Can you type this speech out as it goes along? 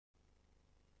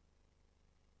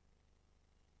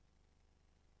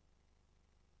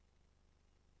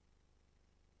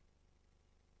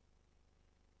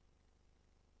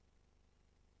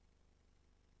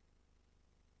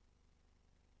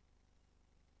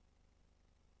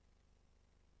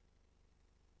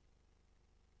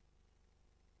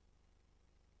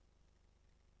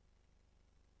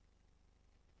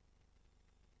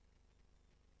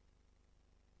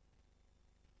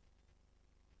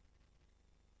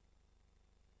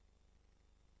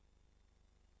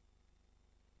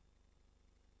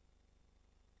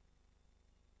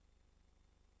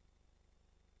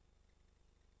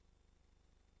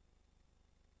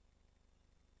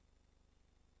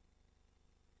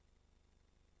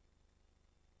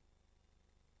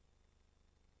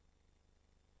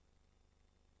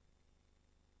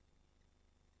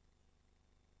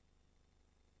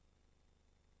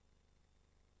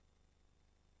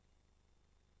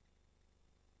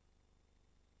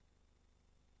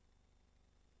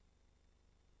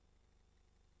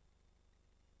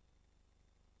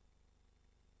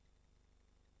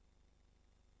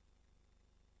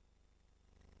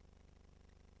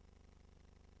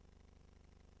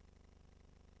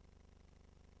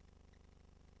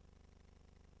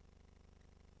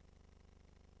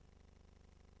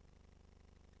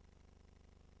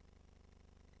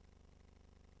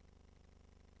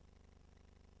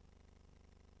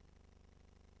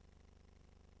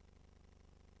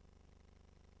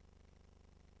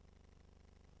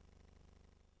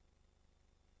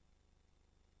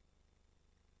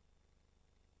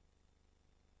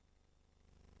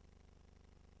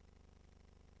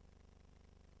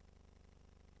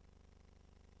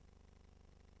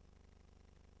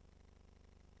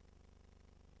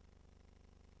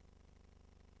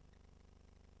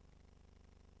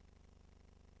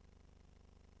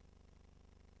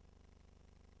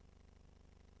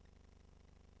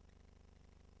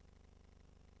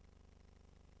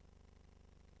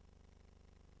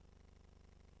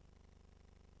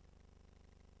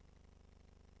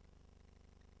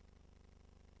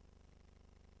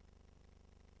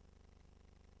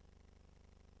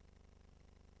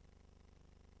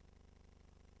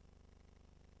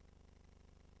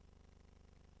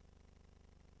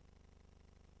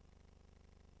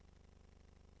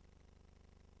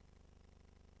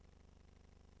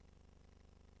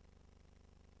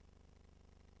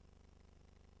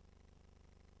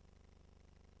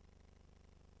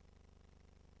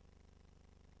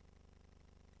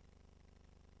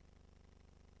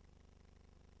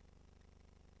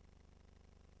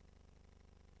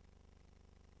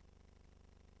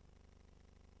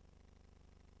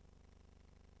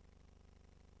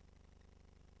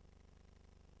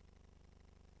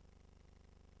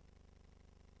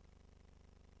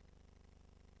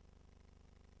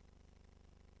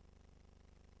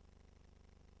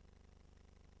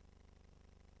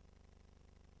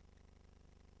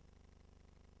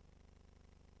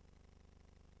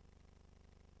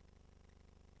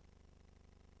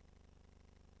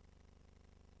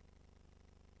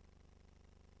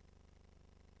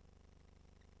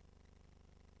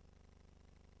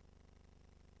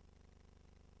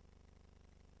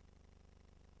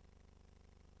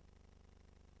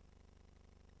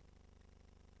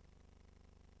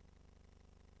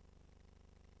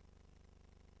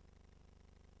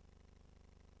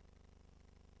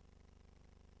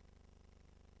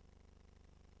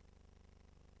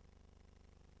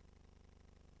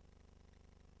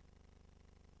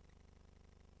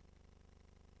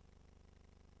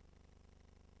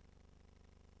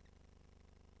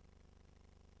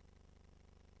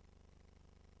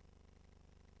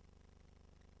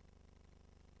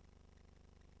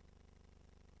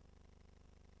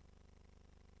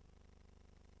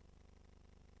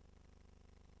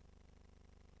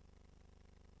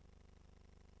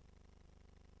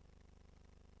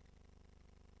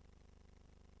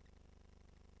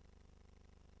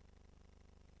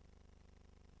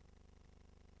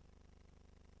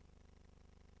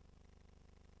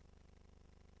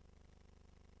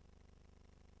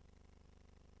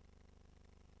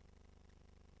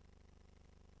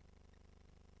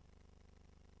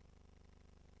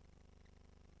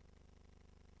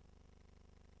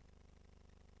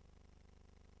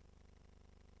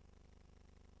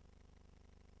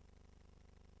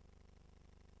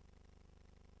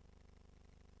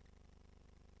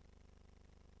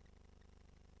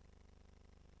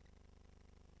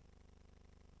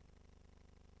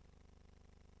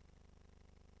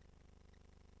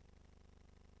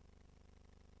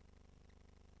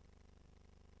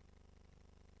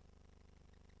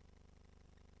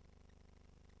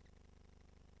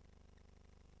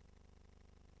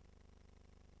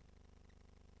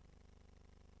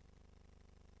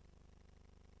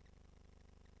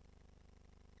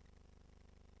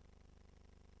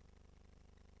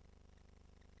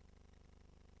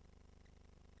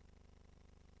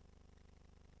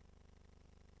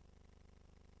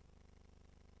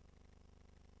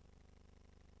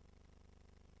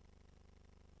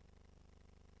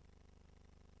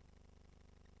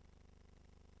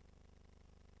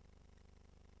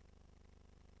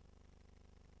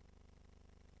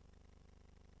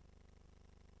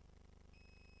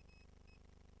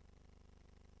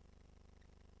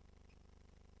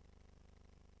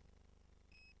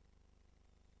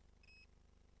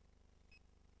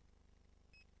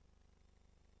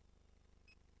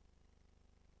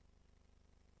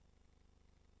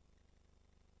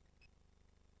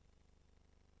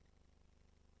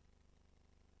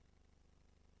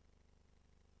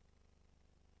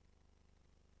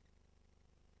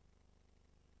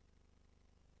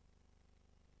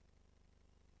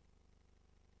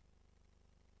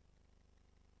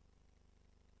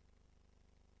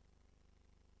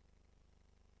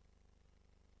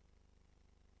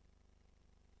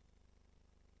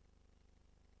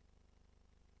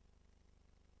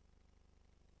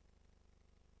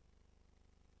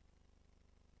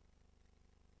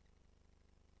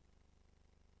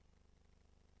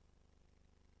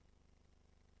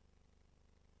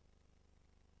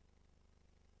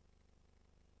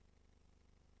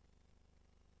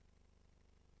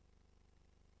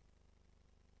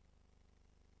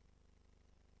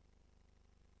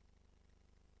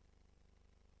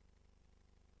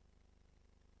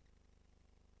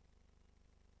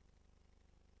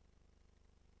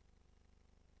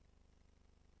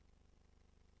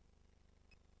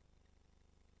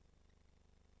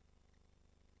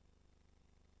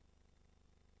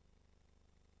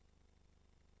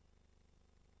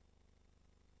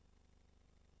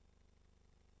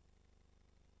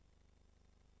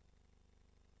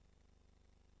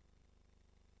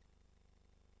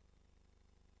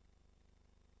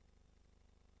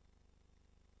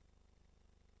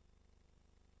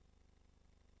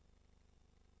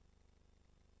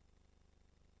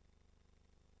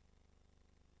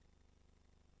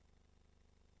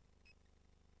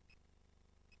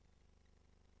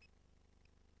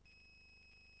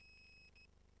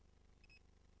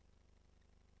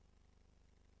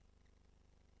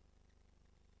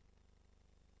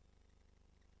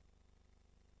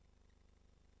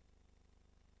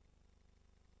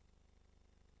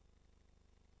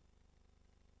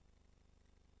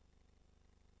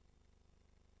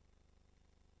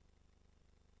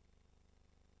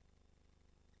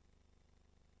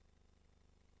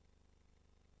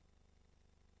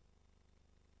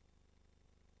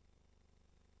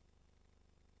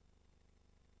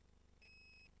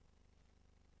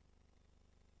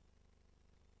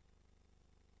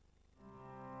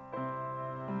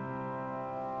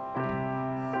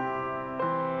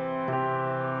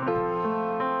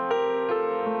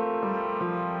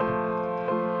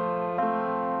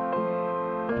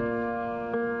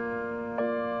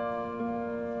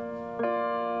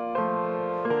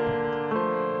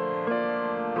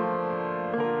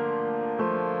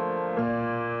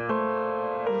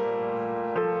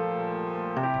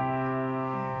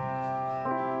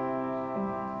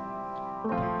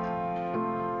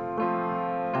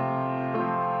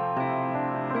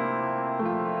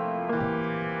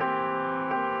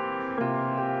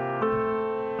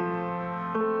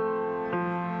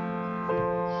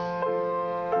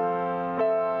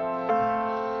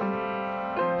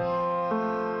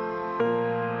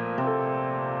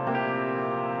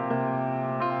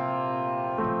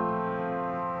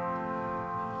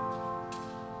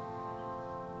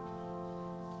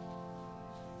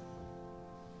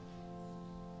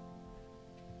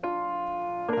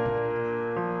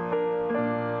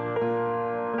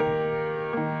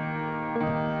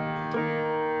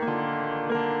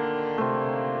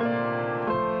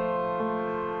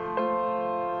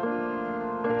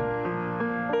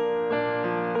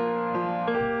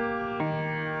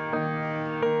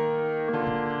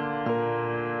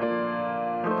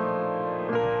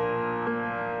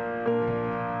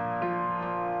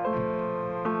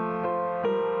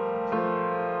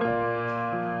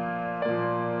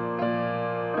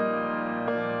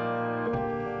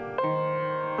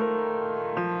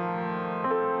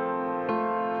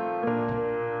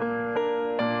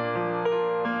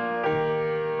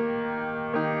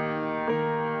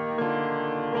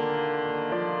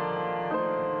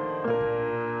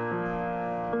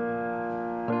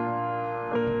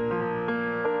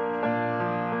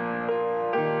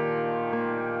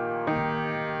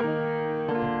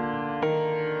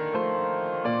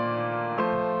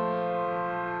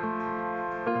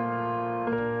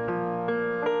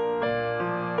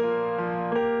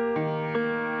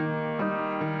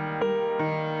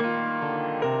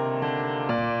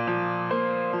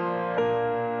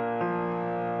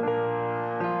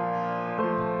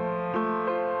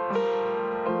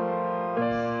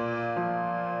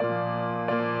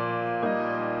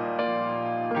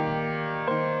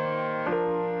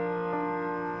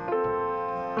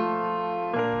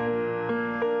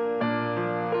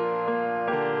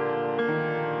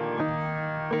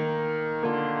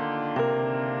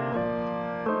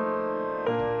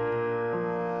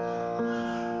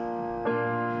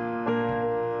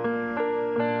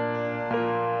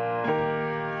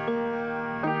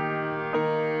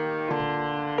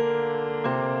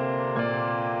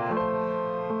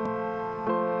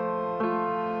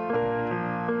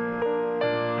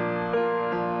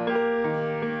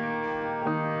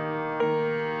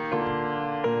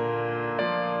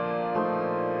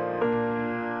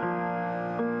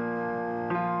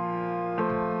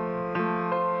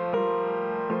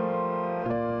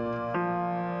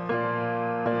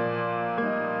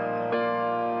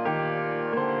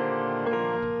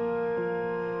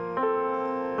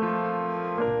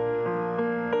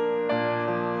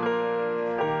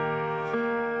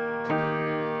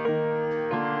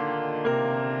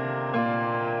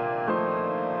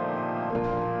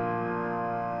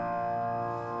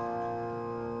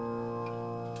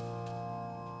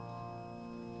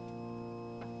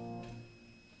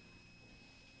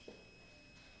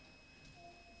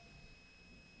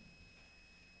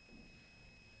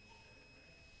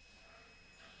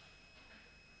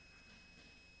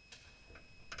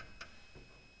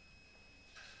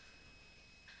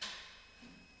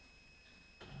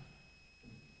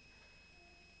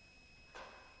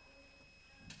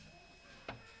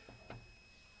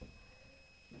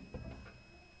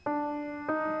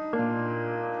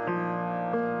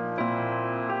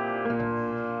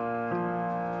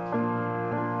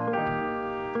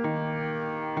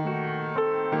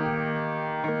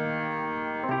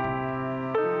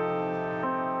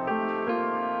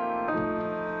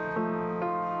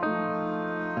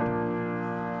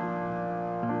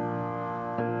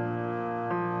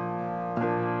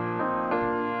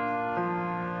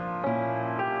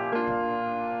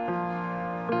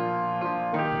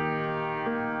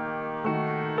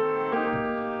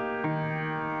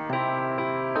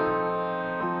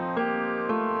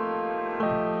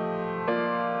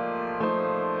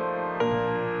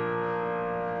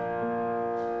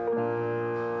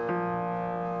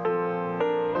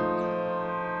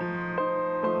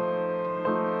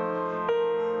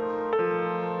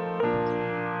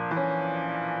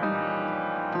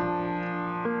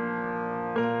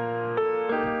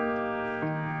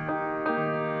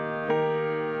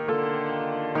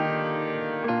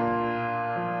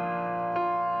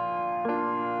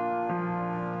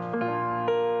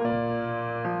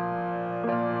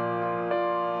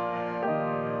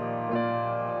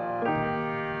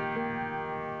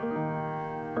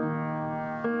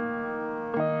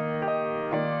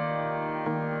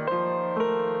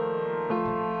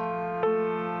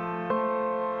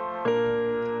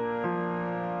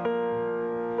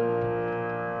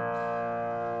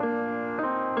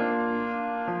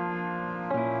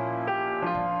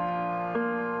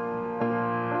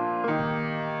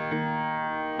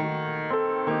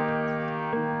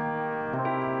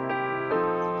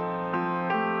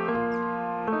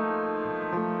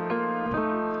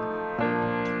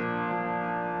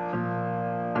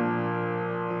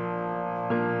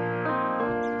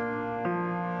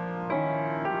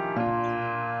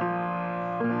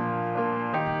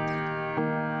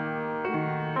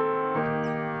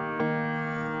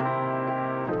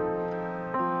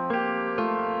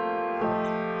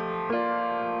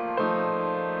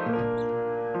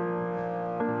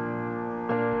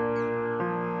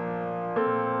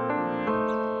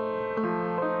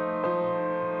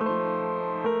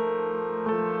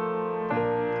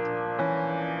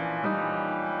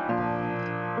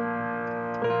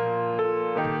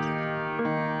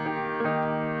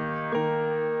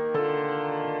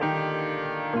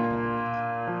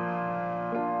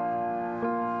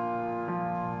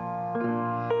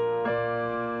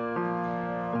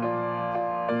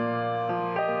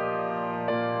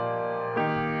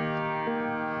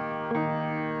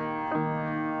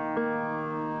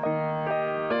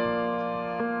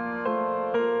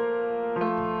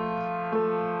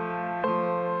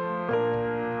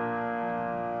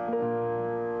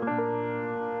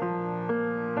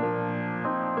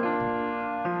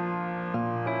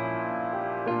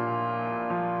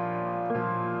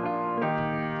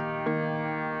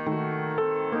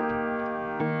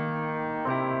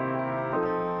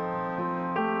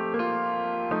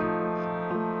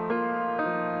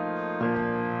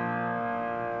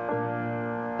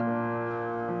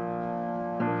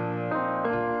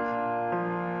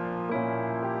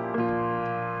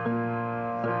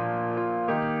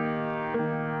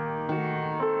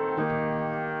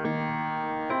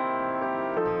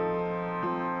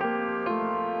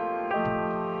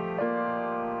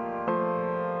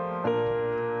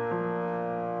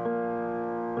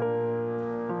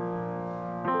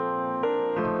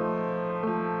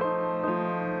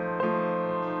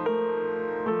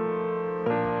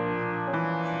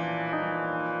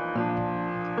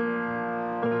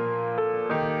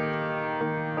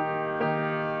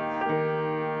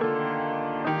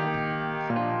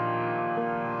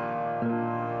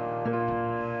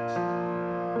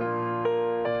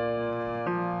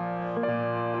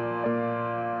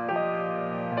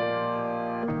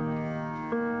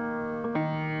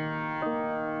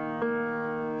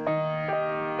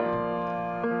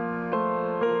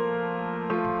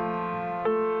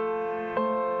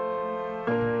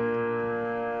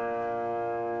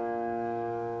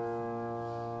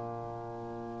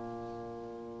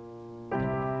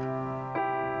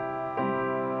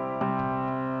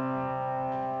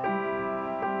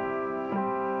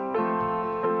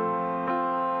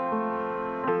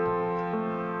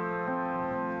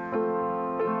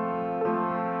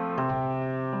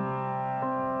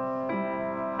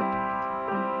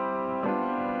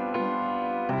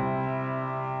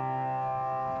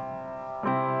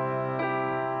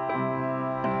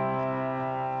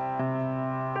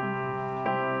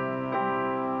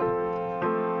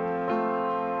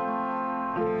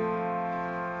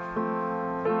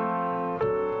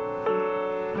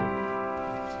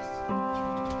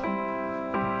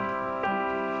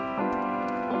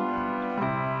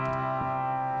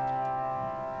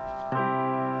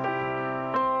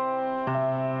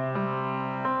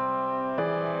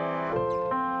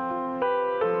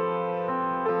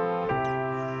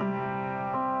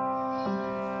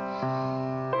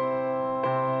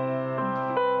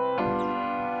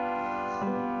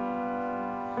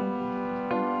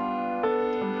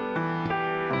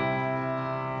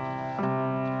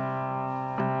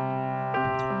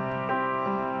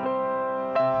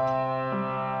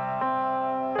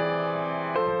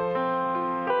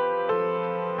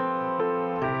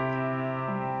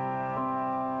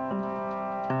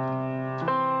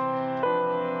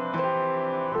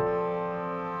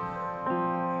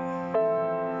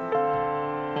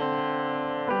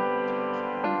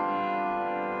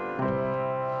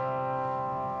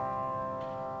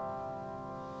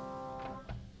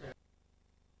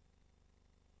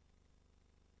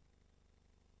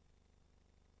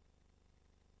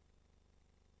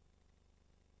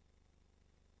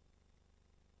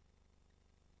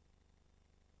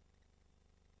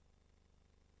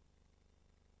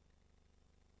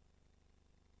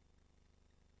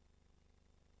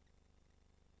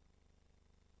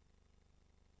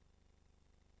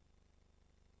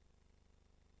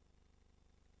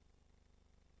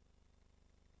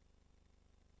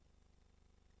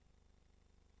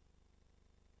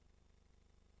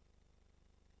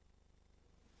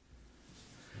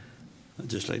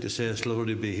just like to say it's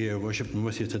lovely to be here worshipping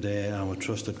with you today, and we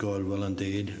trust that God will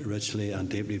indeed richly and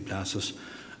deeply bless us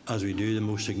as we do the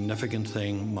most significant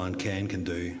thing mankind can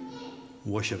do: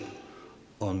 worship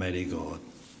Almighty God.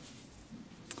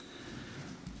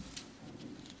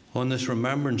 On this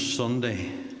Remembrance Sunday,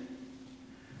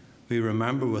 we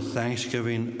remember with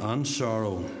thanksgiving and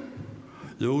sorrow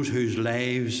those whose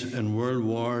lives in world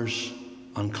wars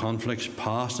and conflicts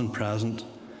past and present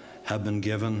have been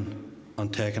given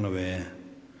and taken away.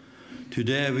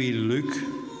 Today we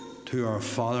look to our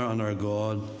Father and our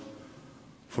God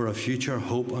for a future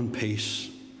hope and peace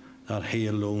that He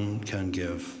alone can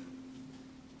give.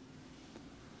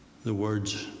 The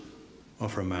words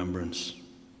of remembrance.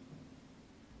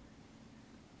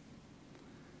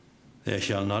 They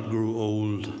shall not grow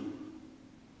old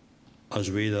as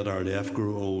we that are left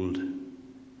grow old.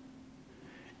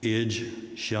 Age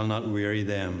shall not weary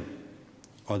them,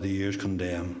 or the years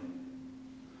condemn.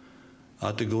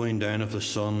 At the going down of the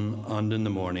sun and in the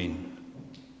morning,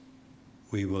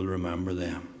 we will remember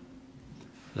them.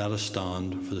 Let us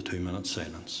stand for the 2-minute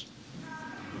silence.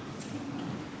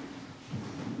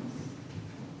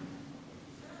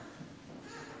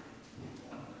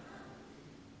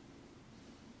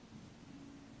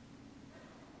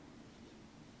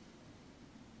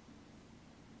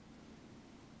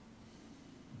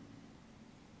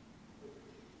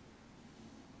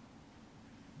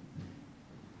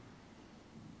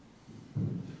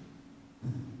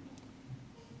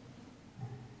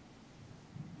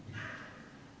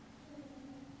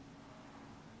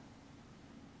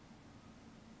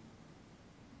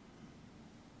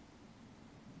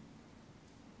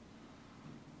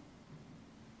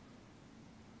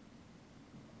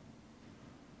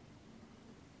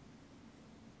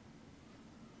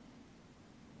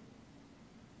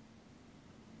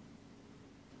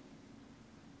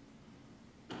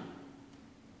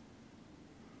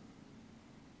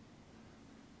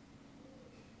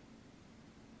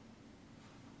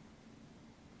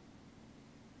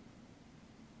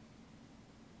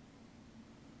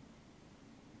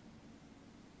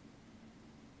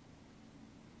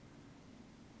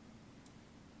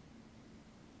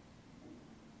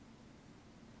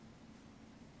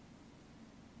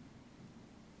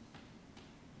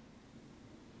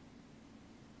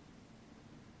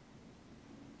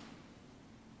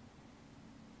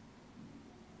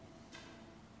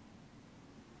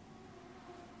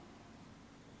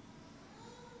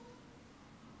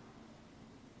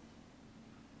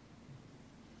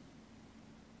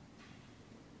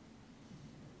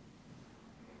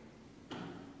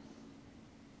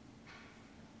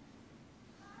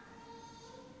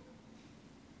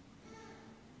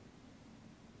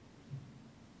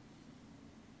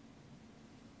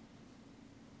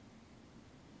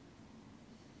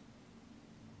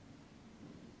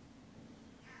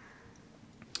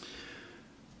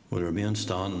 We'll remain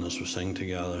standing as we sing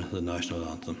together the national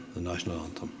anthem. The national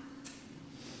anthem.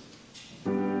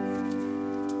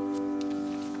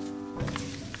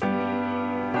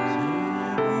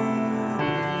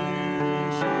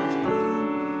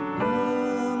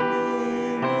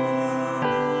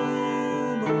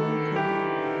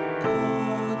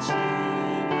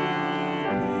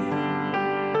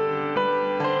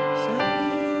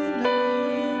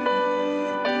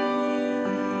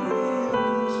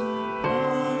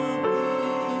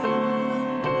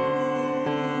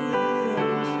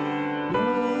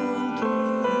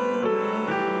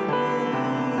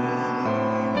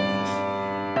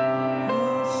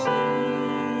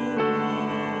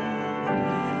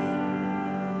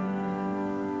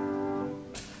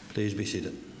 Please be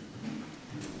seated.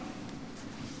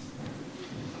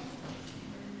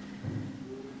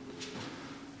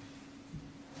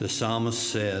 The psalmist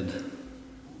said,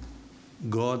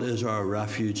 God is our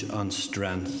refuge and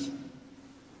strength,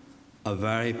 a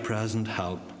very present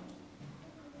help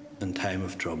in time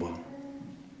of trouble.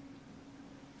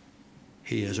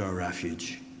 He is our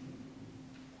refuge,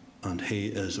 and He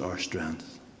is our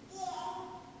strength.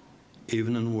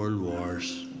 Even in world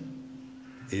wars,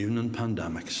 even in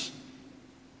pandemics,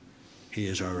 He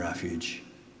is our refuge,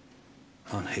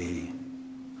 and He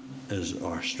is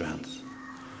our strength.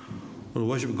 We'll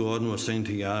worship God and we'll sing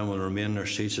together, and we'll remain in our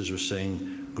seats as we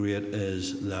sing, Great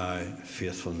is Thy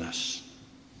Faithfulness.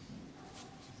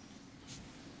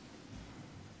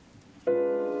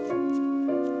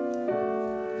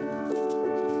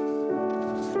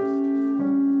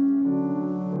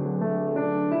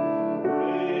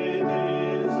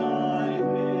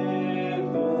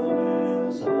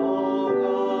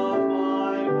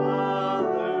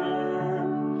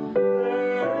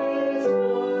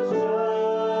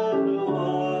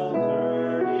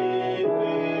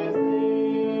 Thee.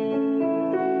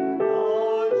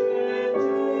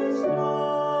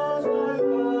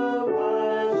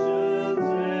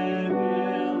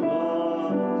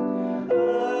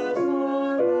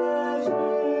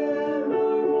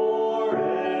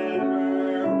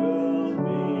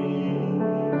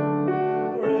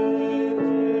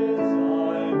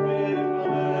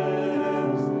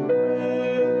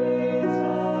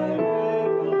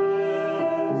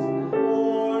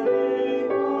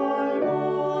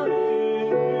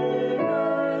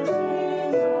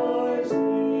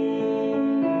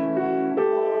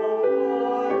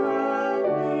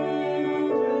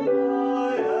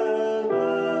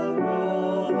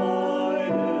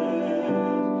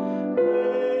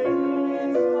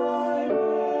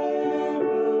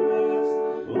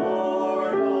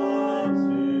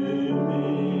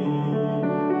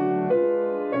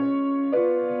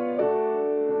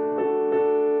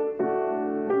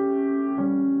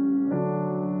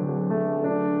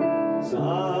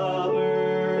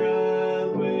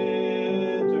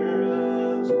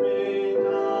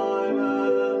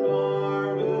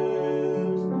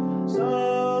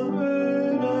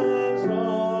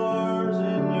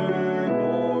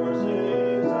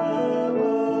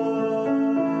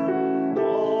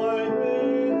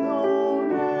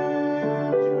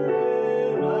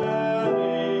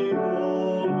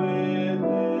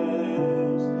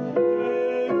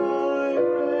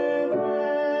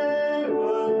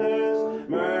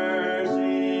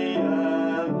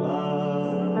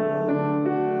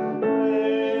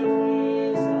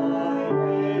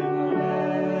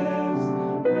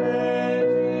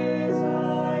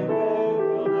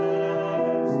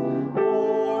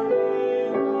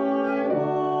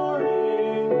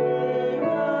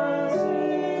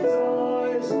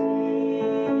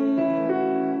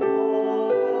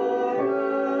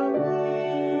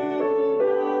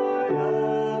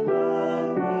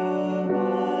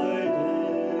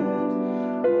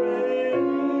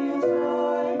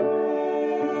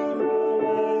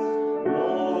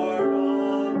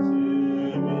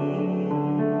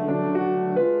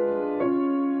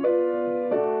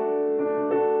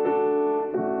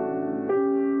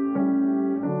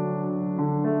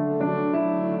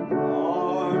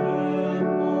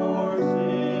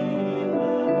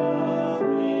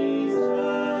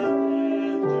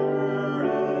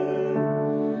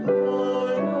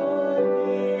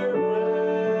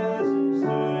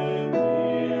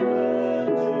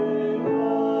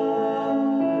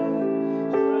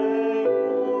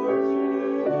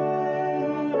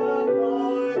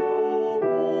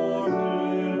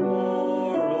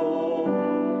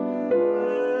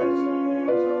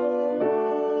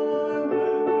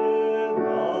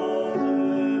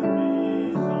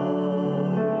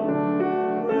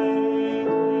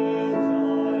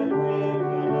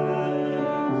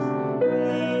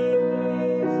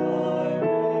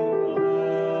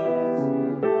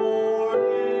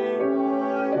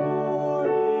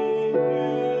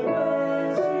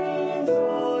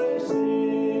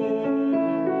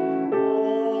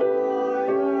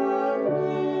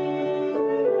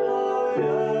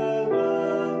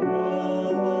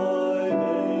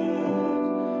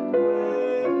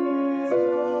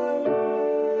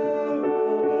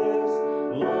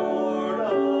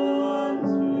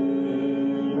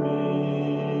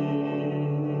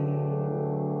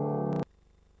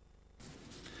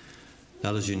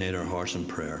 Let us unite our hearts in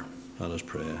prayer. Let us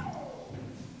pray.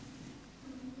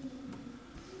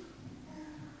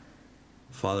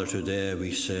 Father, today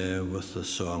we say with the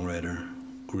songwriter,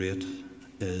 great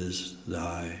is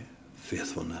thy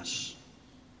faithfulness.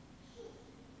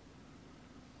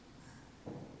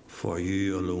 For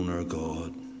you alone are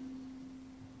God.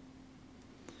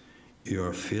 You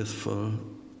are faithful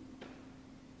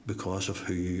because of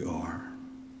who you are.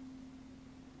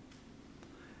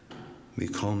 We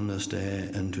come this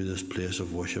day into this place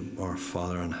of worship, our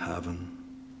Father in heaven,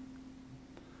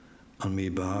 and we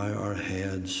bow our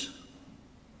heads,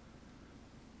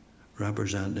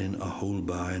 representing a whole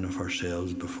bowing of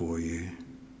ourselves before you.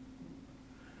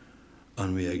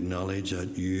 And we acknowledge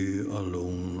that you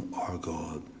alone are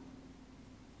God.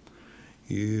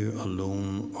 You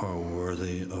alone are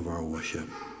worthy of our worship.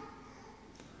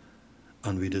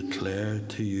 And we declare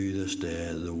to you this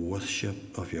day the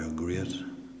worship of your great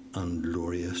and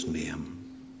glorious name.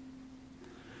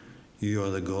 You are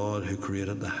the God who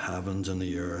created the heavens and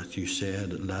the earth. You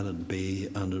said, let it be,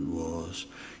 and it was.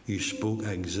 You spoke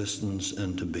existence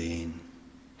into being.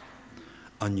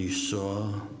 And you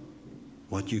saw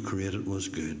what you created was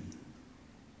good.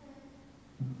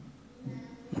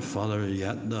 And Father,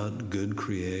 yet that good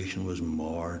creation was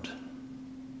marred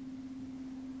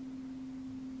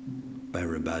by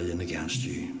rebellion against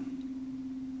you.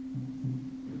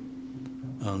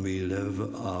 And we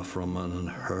live from an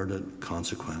inherited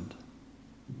consequence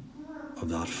of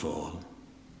that fall.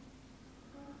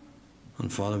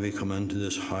 And Father, we come into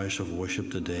this house of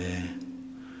worship today.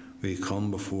 We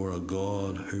come before a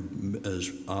God who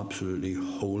is absolutely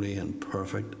holy and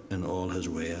perfect in all his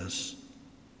ways.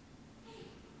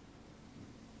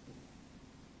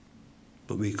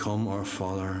 But we come, our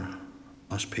Father,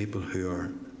 as people who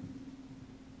are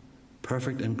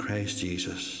perfect in Christ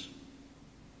Jesus.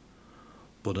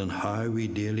 But in how we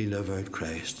daily live out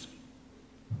Christ,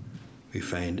 we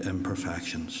find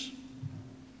imperfections.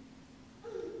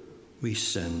 We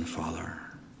sin, Father,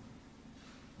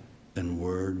 in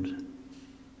word,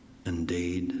 in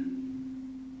deed,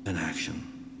 in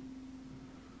action.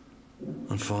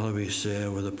 And Father, we say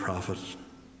with the prophet,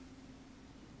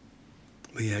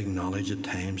 we acknowledge at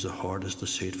times the heart is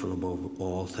deceitful above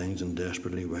all things and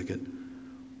desperately wicked.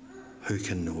 Who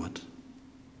can know it?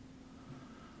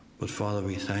 But Father,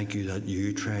 we thank you that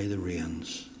you try the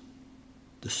reins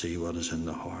to see what is in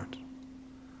the heart.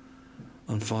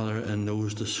 And Father, in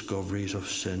those discoveries of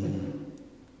sin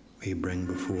we bring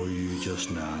before you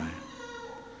just now,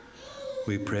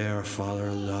 we pray, our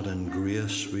Father, that in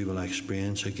grace we will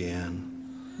experience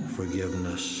again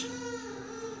forgiveness,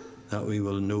 that we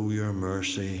will know your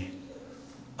mercy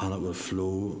and it will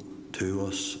flow to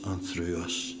us and through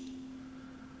us,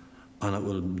 and it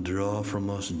will draw from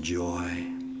us joy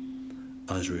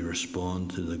as we respond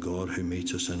to the God who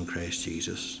meets us in Christ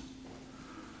Jesus.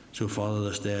 So, Father,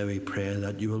 this day we pray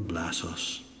that you will bless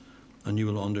us and you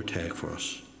will undertake for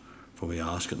us, for we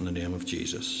ask it in the name of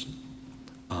Jesus.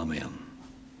 Amen.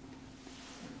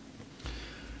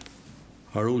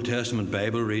 Our Old Testament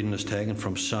Bible reading is taken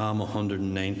from Psalm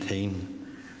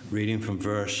 119, reading from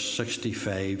verse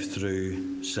 65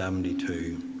 through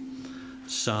 72.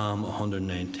 Psalm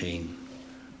 119,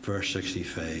 verse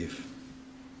 65.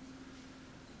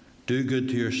 Do good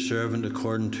to your servant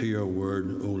according to your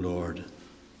word, O Lord.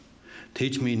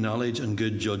 Teach me knowledge and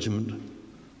good judgment,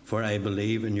 for I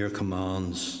believe in your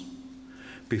commands.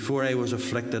 Before I was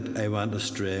afflicted, I went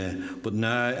astray, but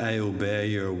now I obey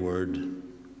your word.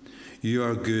 You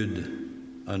are good,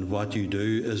 and what you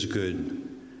do is good.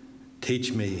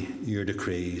 Teach me your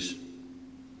decrees.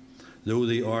 Though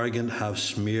the arrogant have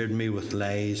smeared me with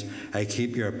lies, I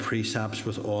keep your precepts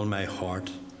with all my heart.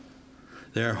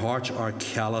 Their hearts are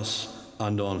callous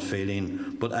and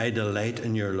unfeeling, but I delight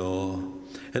in your law.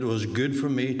 It was good for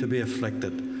me to be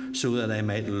afflicted, so that I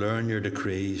might learn your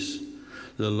decrees.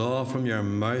 The law from your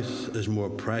mouth is more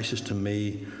precious to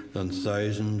me than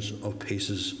thousands of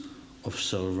pieces of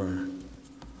silver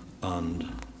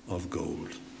and of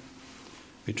gold.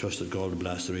 We trust that God will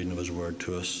bless the reading of his word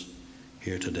to us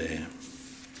here today.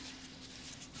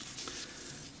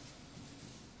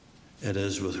 It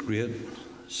is with great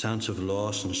sense of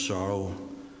loss and sorrow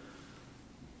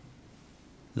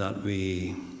that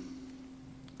we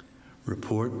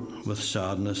report with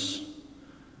sadness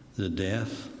the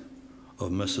death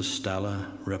of Mrs.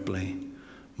 Stella Ripley,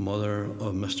 mother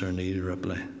of Mr. Neil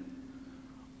Ripley,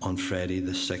 on Friday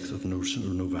the 6th of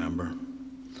November.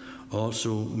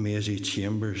 Also Maisie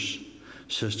Chambers,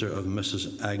 sister of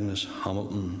Mrs. Agnes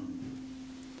Hamilton.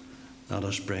 Let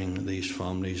us bring these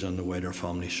families and the wider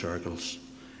family circles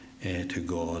to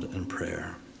God in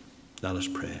prayer. Let us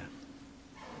pray.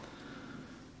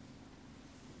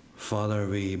 Father,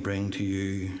 we bring to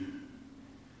you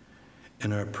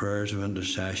in our prayers of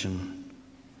intercession,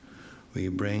 we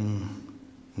bring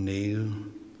Neil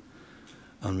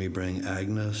and we bring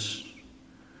Agnes,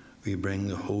 we bring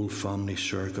the whole family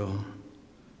circle,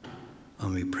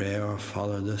 and we pray, our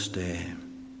Father, this day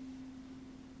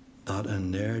that in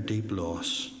their deep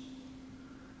loss,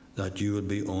 that you would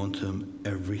be unto them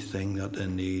everything that they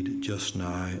need just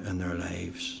now in their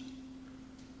lives.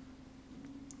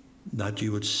 That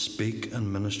you would speak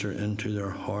and minister into their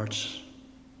hearts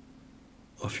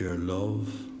of your love,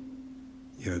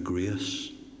 your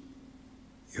grace,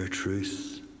 your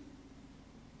truth,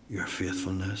 your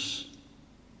faithfulness.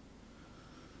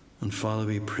 And Father,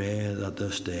 we pray that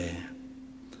this day,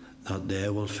 that they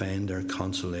will find their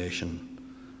consolation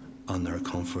and their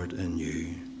comfort in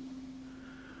you.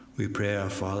 We pray,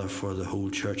 our Father, for the whole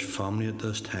church family at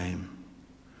this time,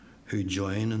 who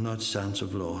join in that sense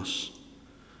of loss.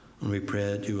 And we pray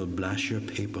that you will bless your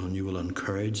people and you will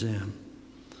encourage them.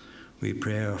 We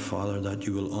pray, our Father, that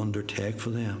you will undertake for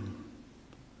them.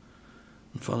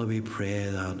 And Father, we pray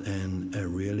that in a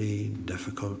really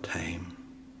difficult time,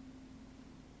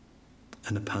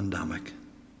 in a pandemic,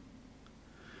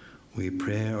 we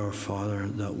pray, our Father,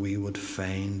 that we would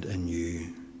find in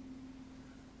you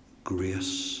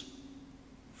grace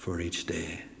for each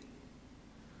day.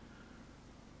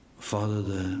 Father,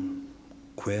 the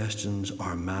questions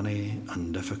are many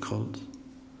and difficult.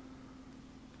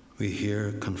 We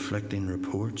hear conflicting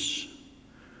reports.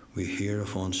 We hear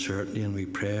of uncertainty, and we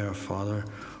pray, our Father,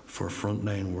 for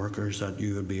frontline workers, that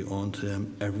you would be unto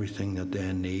them everything that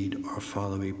they need. Our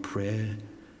Father, we pray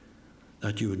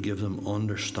that you would give them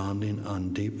understanding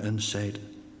and deep insight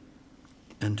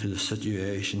into the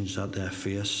situations that they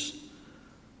face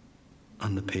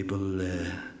and the people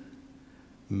they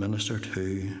minister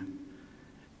to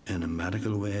in a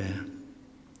medical way,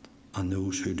 and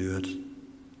those who do it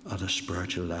at a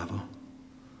spiritual level.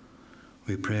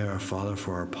 We pray, our Father,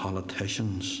 for our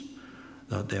politicians,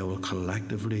 that they will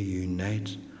collectively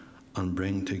unite and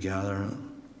bring together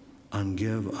and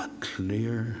give a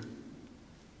clear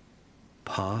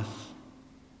path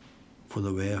for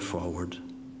the way forward.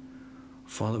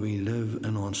 Father, we live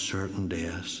in uncertain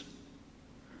days,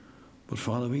 but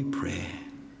Father, we pray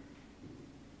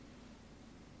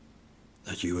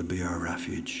that you would be our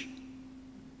refuge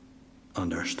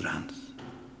and our strength.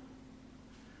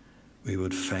 We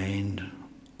would find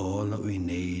all that we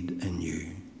need in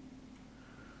you,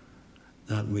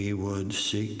 that we would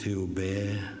seek to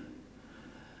obey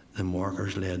the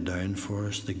markers laid down for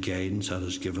us, the guidance that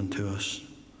is given to us,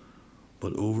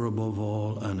 but over above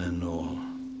all and in all,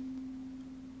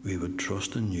 we would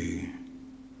trust in you.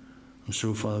 And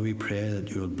so, Father, we pray that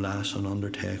you would bless and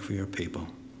undertake for your people,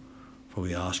 for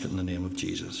we ask it in the name of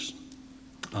Jesus.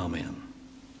 Amen.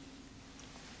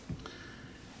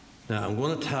 Now, I'm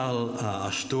going to tell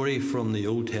a story from the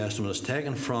Old Testament. It's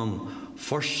taken from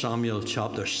 1 Samuel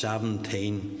chapter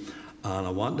 17, and I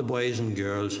want the boys and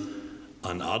girls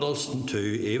and adults too,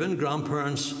 even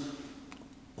grandparents,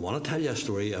 I want to tell you a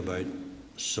story about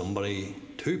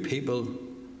two people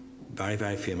very,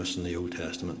 very famous in the Old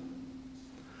Testament.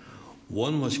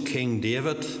 One was King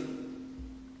David,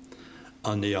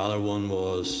 and the other one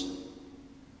was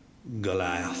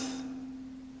Goliath.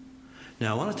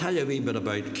 Now, I want to tell you a wee bit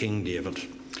about King David.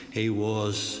 He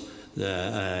was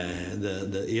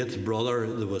the eighth brother.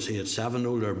 He had 7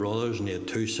 older brothers and he had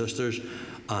 2 sisters,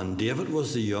 and David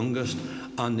was the youngest,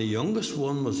 and the youngest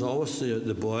one was always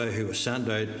the boy who was sent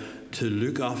out to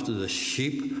look after the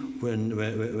sheep when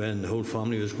the whole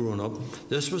family was growing up.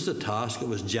 This was the task that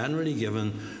was generally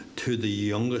given to the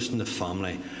youngest in the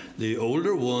family. The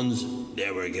older ones,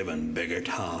 they were given bigger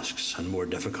tasks and more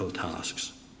difficult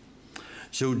tasks.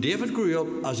 So David grew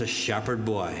up as a shepherd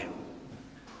boy.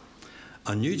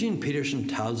 And Eugene Peterson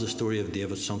tells the story of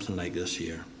David something like this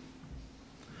here.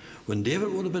 When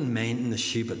David would have been minding the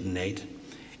sheep at night,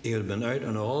 he would have been out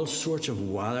in all sorts of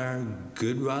weather,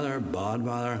 good weather, bad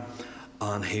weather,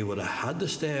 and he would have had to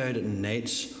stay out at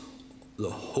nights, the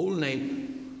whole night,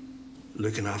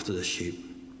 looking after the sheep.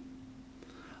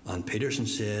 And Peterson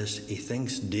says he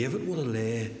thinks David would have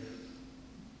lay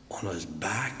on his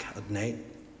back at night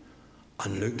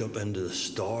and looked up into the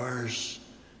stars,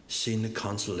 seen the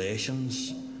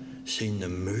constellations, seen the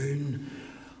moon,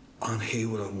 and he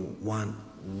would have went,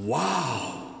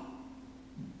 wow,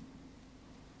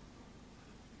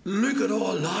 look at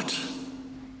all that.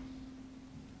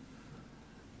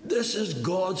 This is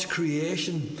God's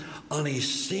creation, and he's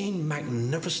seen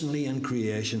magnificently in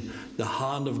creation the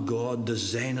hand of God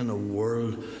designing a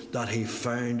world that he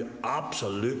found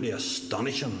absolutely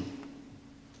astonishing.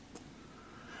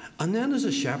 And then as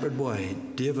a shepherd boy,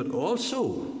 David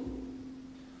also,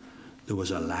 there was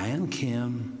a lion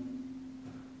came,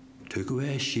 took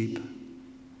away a sheep.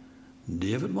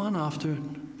 David went after it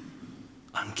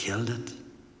and killed it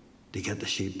to get the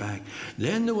sheep back.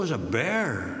 Then there was a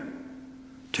bear,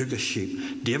 took a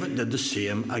sheep. David did the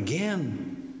same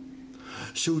again.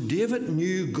 So David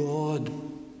knew God,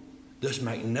 this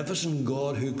magnificent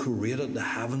God who created the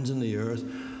heavens and the earth,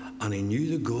 and he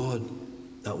knew the God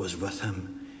that was with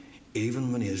him,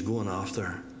 even when he was going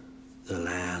after the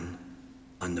lion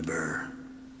and the bear.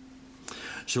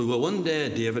 So one day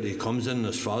David, he comes in,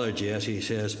 his father Jesse, he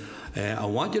says, I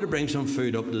want you to bring some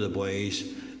food up to the boys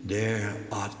there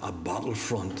at a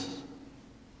battlefront.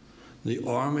 The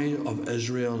army of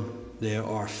Israel, they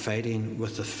are fighting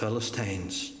with the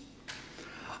Philistines.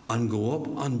 And go up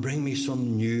and bring me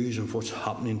some news of what's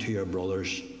happening to your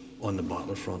brothers on the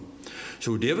battlefront.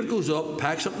 So David goes up,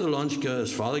 packs up the lunch,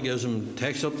 his father gives him,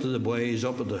 takes up to the boys,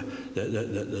 up at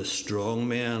the strong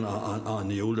men and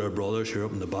the older brothers who are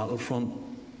up in the battlefront.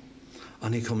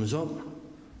 And he comes up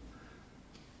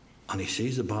and he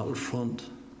sees the battlefront.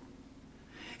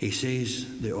 He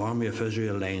sees the army of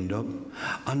Israel lined up.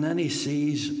 And then he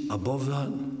sees above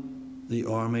that the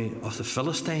army of the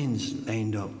Philistines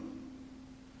lined up.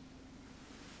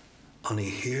 And he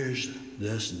hears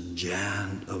this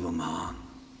giant of a man.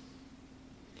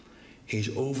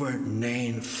 He's over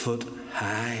 9 foot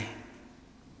high.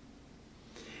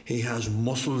 He has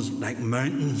muscles like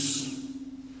mountains.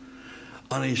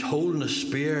 And he's holding a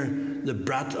spear the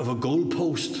breadth of a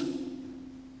goalpost.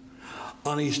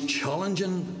 And he's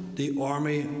challenging the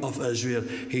army of Israel.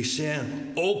 He's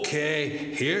saying, okay,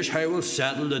 here's how we'll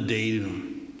settle the deal.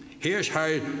 Here's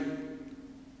how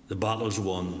the battle's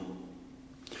won.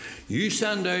 You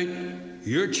send out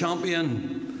your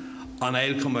champion, and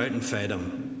I'll come out and fight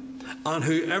him. And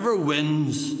whoever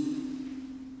wins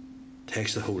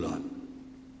takes the whole lot.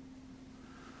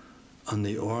 And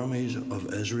the armies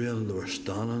of Israel, they were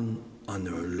standing and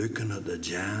they were looking at the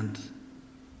giant.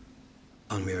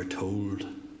 And we are told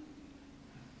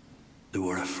they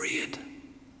were afraid.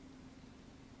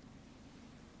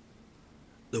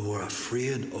 They were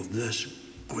afraid of this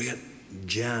great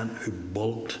giant who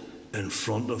bulked in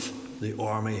front of the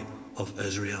army of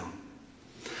Israel.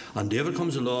 And David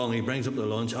comes along, he brings up the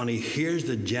lunch, and he hears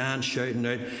the giant shouting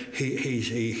out. He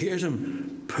hears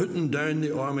him putting down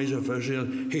the armies of Israel.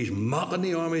 He's mocking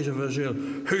the armies of Israel.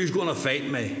 Who's going to fight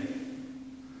me?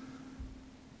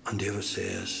 And David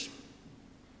says,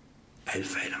 I'll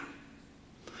fight him.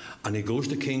 And he goes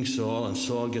to King Saul, and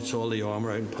Saul gets all the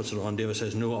armour out and puts it on. David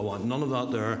says, no, I want none of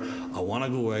that there. I want to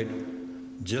go out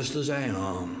just as I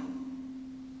am.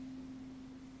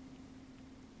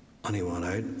 And he went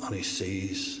out and he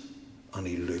sees and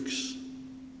he looks.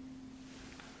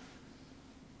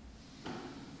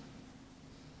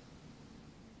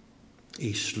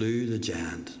 He slew the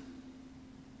giant.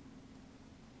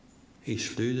 He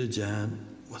slew the giant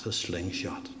with a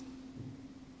slingshot.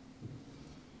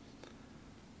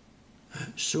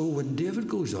 So when David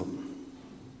goes up,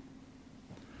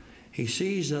 he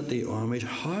sees that the armies,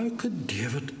 how could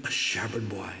David, a shepherd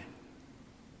boy,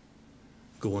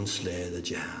 go and slay the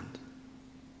giant?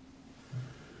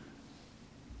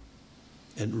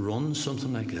 It runs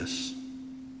something like this.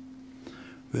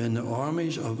 When the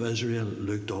armies of Israel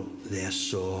looked up, they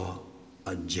saw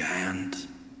a giant.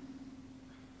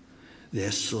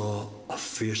 They saw a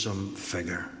fearsome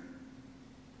figure.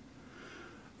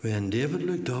 When David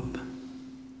looked up,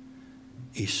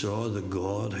 he saw the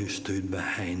God who stood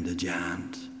behind the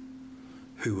giant,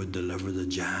 who would deliver the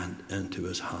giant into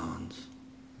his hands.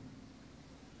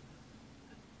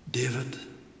 David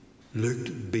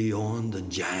looked beyond the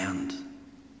giant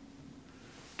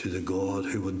to the God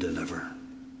who would deliver.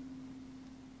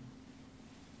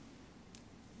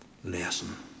 Lesson.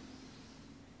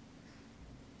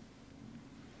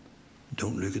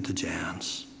 Don't look at the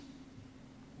giants.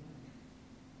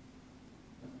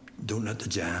 Don't let the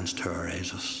giants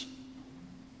terrorize us.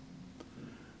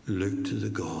 Look to the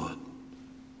God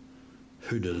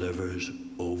who delivers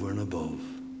over and above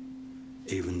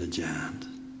even the giant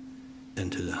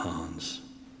into the hands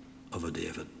of a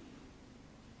David.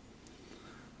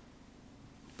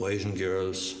 Boys and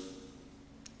girls,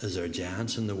 is there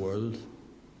giants in the world?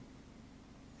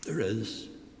 There is.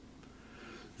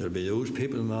 There'll be those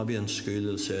people maybe in school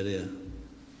that'll say to you,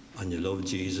 and you love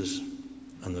Jesus,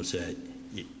 and they'll say,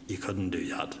 you couldn't do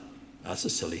that. That's a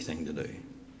silly thing to do.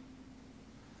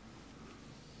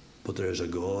 But there is a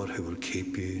God who will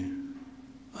keep you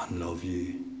and love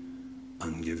you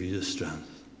and give you the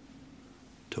strength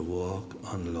to walk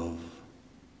and love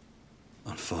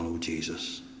and follow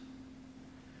Jesus,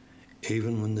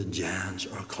 even when the giants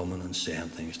are coming and saying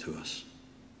things to us.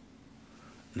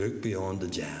 Look beyond the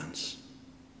giants.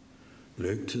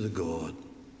 Look to the God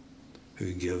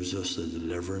who gives us the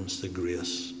deliverance, the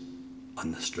grace,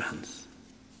 and the strength.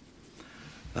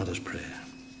 Let us pray.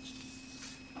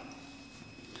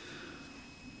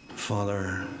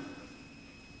 Father,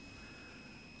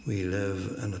 we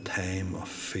live in a time of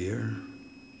fear,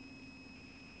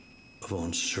 of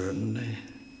uncertainty,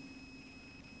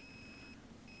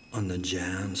 and the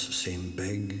giants seem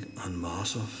big and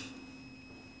massive.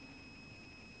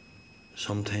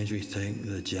 Sometimes we think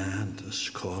the giant is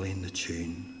calling the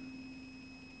tune.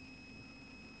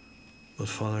 But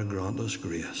Father, grant us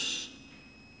grace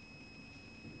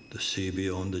to see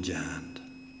beyond the giant,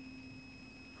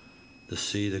 to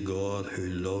see the God who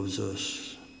loves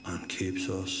us and keeps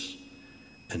us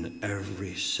in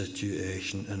every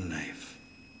situation in life.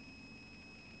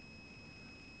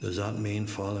 Does that mean,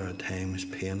 Father, at times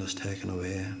pain is taken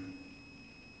away?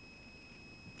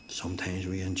 Sometimes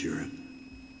we endure it,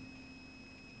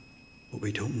 but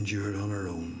we don't endure it on our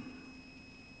own.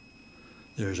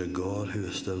 There's a God who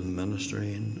is still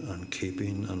ministering and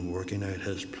keeping and working out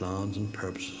his plans and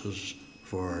purposes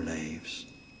for our lives,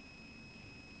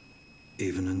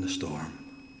 even in the storm.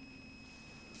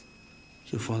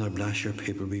 So, Father, bless your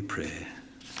people, we pray,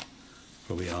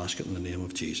 for we ask it in the name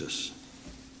of Jesus.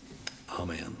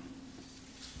 Amen.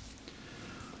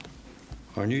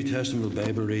 Our New Testament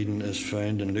Bible reading is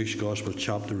found in Luke's Gospel,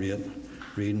 chapter 8,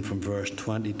 reading from verse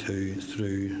 22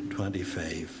 through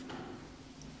 25.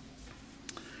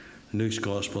 Luke's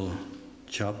Gospel,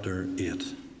 chapter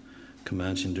 8,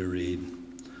 commencing to read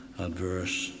at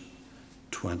verse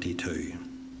 22.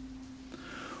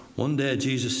 One day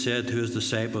Jesus said to his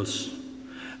disciples,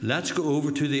 "Let's go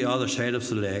over to the other side of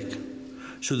the lake."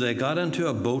 So they got into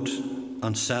a boat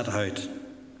and set out.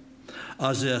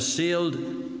 As they sailed,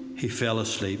 he fell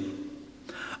asleep.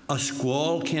 A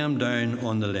squall came down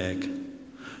on the lake,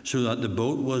 so that the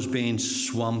boat was being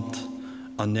swamped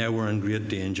and they were in great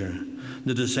danger.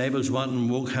 The disciples went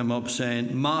and woke him up,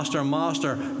 saying, "Master,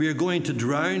 Master, we are going to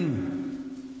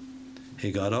drown."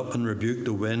 He got up and rebuked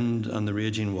the wind and the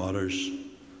raging waters.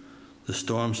 The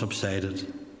storm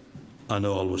subsided and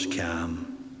all was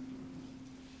calm.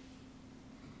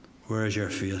 "Where is your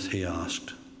faith?" he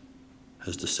asked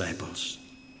his disciples.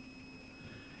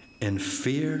 In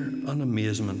fear and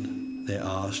amazement, they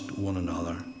asked one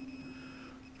another,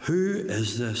 "Who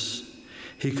is this?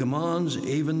 He commands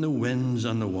even the winds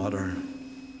and the water,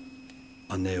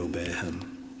 and they obey him."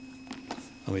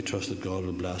 And we trust that God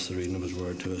will bless the reading of his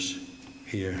word to us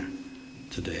here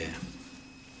today.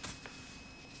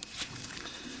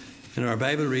 In our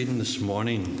Bible reading this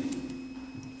morning,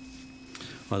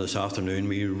 or this afternoon,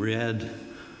 we read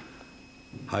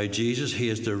how Jesus, he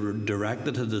has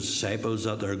directed to the disciples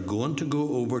that they're going to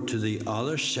go over to the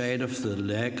other side of the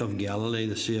lake of Galilee,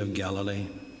 the Sea of Galilee.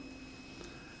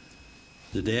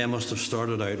 The day must have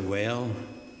started out well.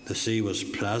 The sea was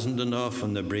pleasant enough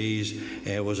and the breeze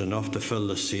was enough to fill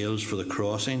the sails for the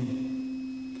crossing.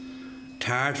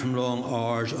 Tired from long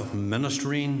hours of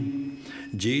ministering,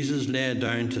 Jesus lay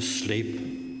down to sleep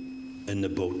in the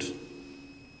boat.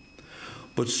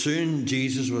 But soon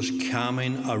Jesus was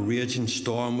calming a raging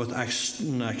storm with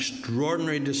an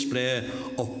extraordinary display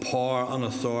of power and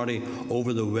authority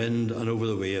over the wind and over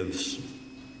the waves.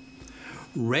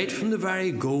 Right from the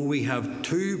very go, we have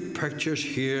two pictures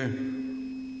here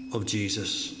of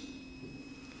Jesus.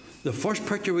 The first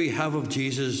picture we have of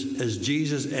Jesus is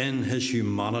Jesus in his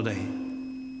humanity.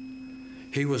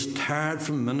 He was tired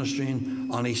from ministering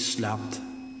and he slept.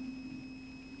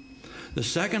 The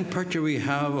second picture we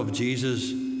have of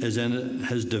Jesus is in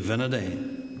his divinity,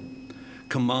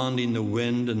 commanding the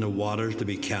wind and the waters to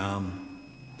be calm.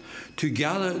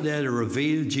 Together they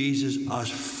reveal Jesus as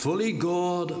fully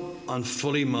God and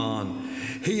fully man.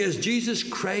 He is Jesus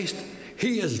Christ,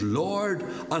 he is Lord,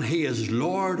 and he is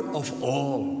Lord of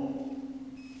all.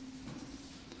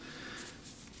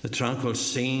 The tranquil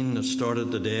scene that started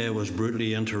the day was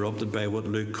brutally interrupted by what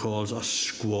Luke calls a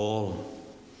squall.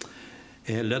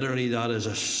 Literally, that is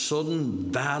a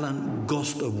sudden, violent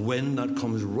gust of wind that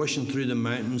comes rushing through the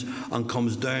mountains and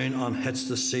comes down and hits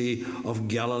the Sea of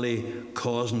Galilee,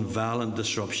 causing violent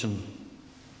disruption.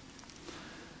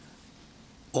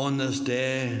 On this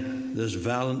day, this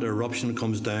violent eruption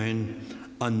comes down,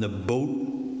 and the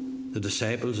boat the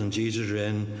disciples and Jesus are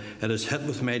in, it is hit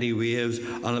with mighty waves,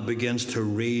 and it begins to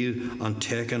reel and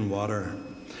take in water.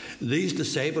 These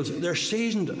disciples, they're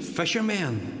seasoned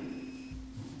fishermen.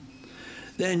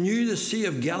 They knew the Sea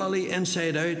of Galilee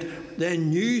inside out. They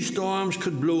knew storms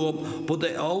could blow up, but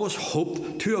they always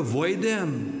hoped to avoid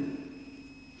them.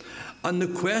 And the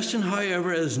question,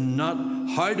 however, is not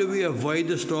how do we avoid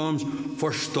the storms,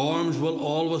 for storms will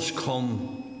always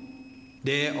come.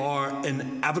 They are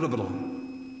inevitable.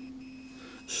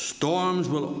 Storms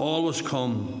will always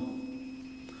come.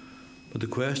 But the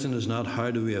question is not how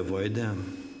do we avoid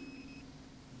them.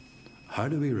 How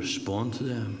do we respond to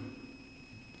them?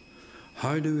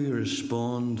 How do we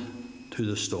respond to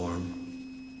the storm?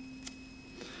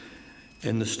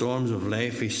 In the storms of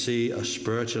life, we see a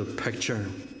spiritual picture.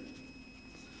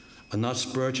 And that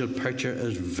spiritual picture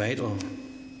is vital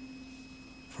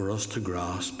for us to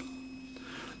grasp.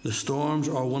 The storms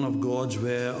are one of God's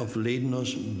way of leading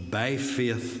us by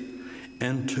faith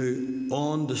into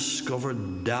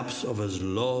undiscovered depths of His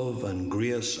love and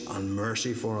grace and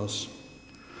mercy for us.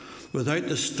 Without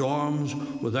the storms,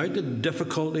 without the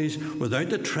difficulties, without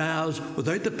the trials,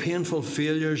 without the painful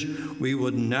failures, we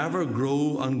would never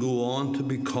grow and go on to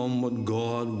become what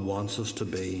God wants us to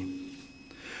be.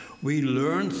 We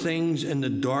learn things in the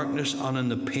darkness and in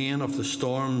the pain of the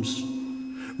storms.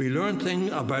 We learn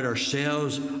things about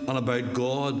ourselves and about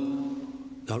God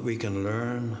that we can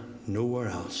learn nowhere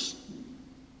else.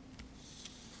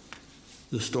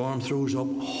 The storm throws up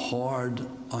hard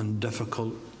and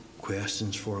difficult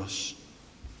questions for us.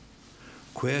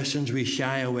 Questions we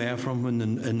shy away from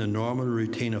in the normal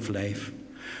routine of life.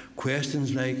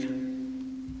 Questions like,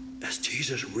 is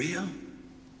Jesus real?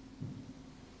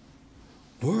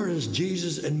 Where is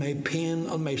Jesus in my pain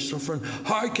and my suffering?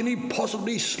 How can He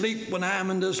possibly sleep when I am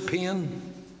in this pain?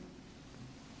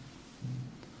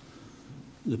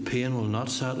 The pain will not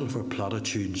settle for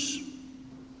platitudes.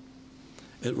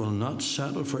 It will not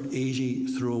settle for easy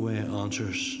throwaway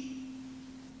answers.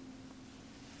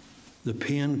 The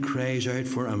pain cries out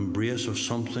for embrace of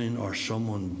something or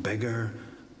someone bigger,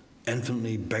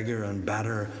 infinitely bigger and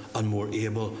better and more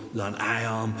able than I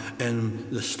am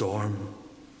in the storm.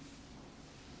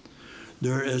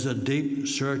 There is a deep,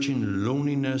 searching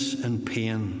loneliness and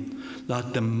pain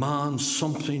that demands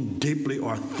something deeply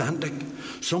authentic,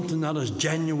 something that is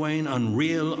genuine and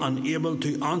real and able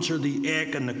to answer the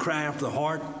ache and the cry of the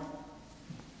heart.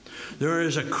 There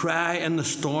is a cry in the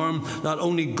storm that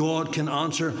only God can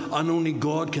answer and only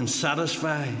God can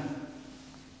satisfy.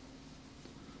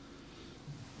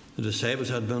 The disciples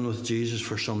had been with Jesus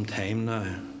for some time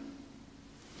now.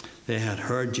 They had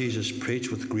heard Jesus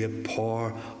preach with great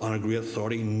power and a great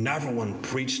authority. Never one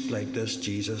preached like this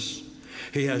Jesus.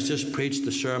 He has just preached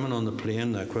the Sermon on the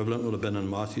Plain. The equivalent would have been in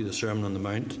Matthew, the Sermon on the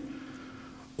Mount.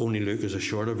 Only Luke is a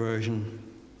shorter version.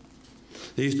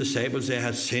 These disciples, they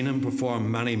had seen Him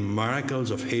perform many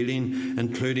miracles of healing,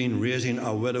 including raising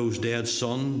a widow's dead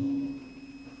son.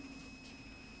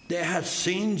 They had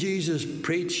seen Jesus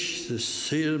preach, they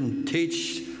seen Him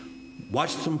teach,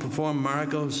 watched Him perform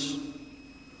miracles.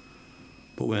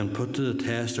 But when put to the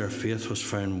test, their faith was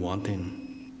found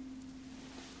wanting,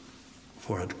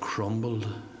 for it crumbled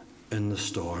in the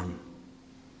storm.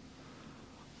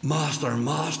 Master,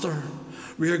 Master,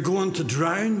 we are going to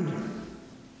drown.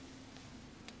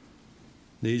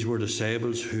 These were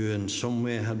disciples who in some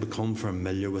way had become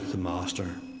familiar with the Master.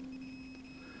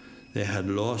 They had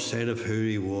lost sight of who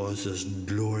He was, this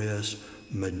glorious,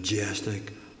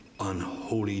 majestic, and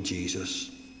holy Jesus.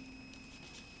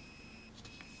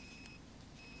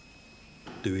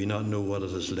 Do we not know what it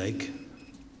is like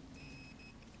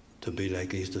to be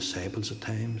like these disciples at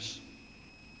times?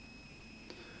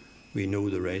 We know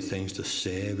the right things to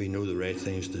say. We know the right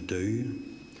things to do.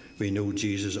 We know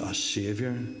Jesus as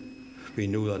Saviour. We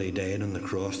know that He died on the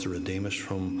cross to redeem us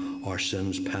from our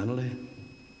sins' penalty.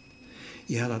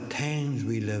 Yet at times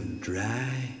we live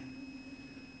dry,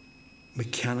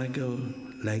 mechanical,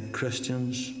 like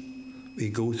Christians. We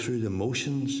go through the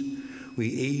motions. We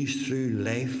ease through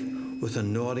life with a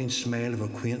nodding smile of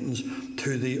acquaintance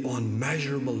to the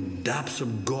unmeasurable depths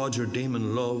of God's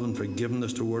redeeming love and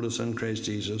forgiveness toward us in Christ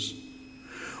Jesus.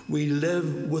 We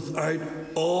live without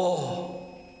awe,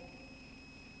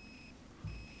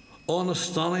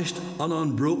 unastonished and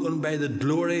unbroken by the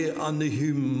glory and the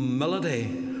humility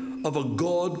of a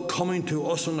God coming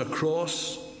to us on the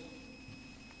cross.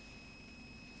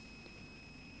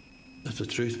 If the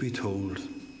truth be told,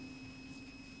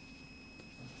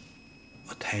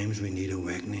 at times we need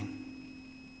awakening.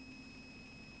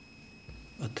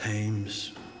 At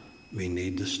times we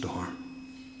need the storm.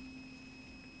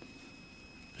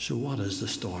 So what is the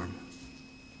storm?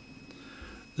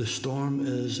 The storm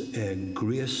is a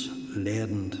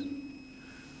grace-laden,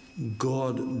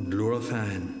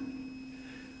 God-glorifying,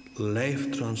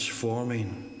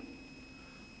 life-transforming,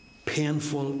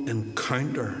 painful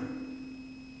encounter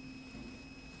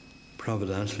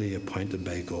providentially appointed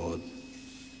by God.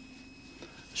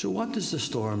 So what does the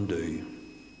storm do?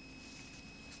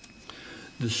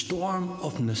 The storm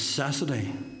of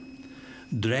necessity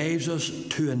drives us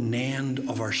to an end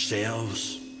of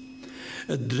ourselves.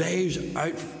 It drives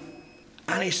out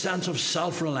any sense of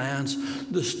self-reliance.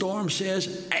 The storm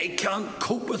says, I can't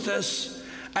cope with this.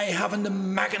 I haven't the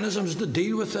mechanisms to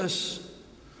deal with this.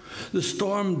 The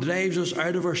storm drives us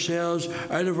out of ourselves,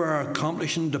 out of our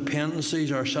accomplishing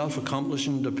dependencies, our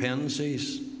self-accomplishing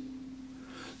dependencies.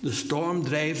 The storm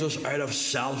drives us out of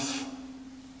self.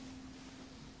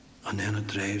 And then it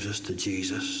drives us to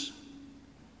Jesus.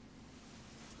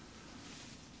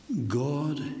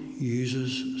 God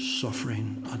uses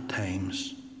suffering at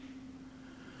times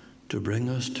to bring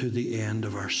us to the end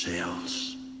of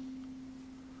ourselves,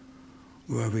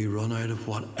 where we run out of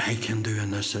what I can do in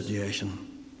this situation.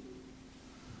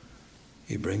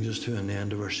 He brings us to an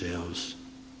end of ourselves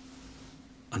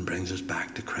and brings us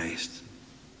back to Christ.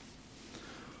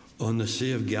 On the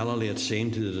Sea of Galilee, it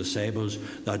seemed to the disciples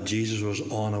that Jesus was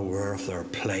unaware of their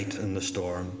plight in the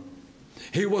storm.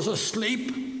 He was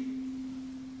asleep.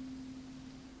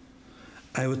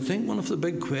 I would think one of the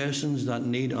big questions that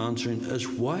need answering is,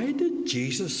 why did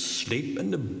Jesus sleep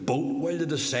in the boat while the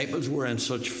disciples were in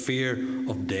such fear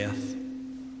of death?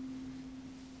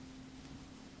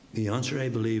 The answer, I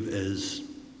believe, is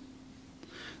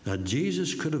that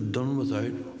Jesus could have done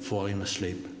without falling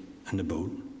asleep in the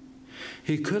boat.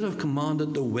 He could have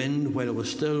commanded the wind while it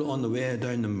was still on the way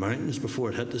down the mountains before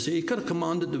it hit the sea. He could have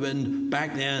commanded the wind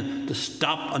back then to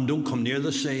stop and don't come near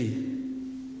the sea.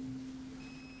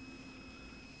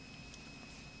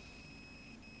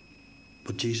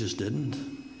 But Jesus didn't.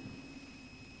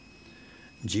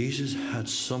 Jesus had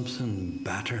something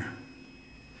better.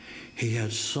 He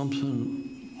had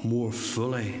something more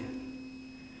fully.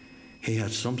 He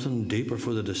had something deeper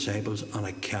for the disciples and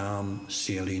a calm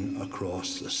sailing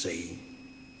across the sea.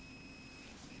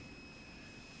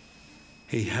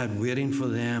 He had waiting for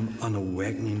them an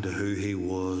awakening to who he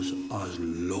was as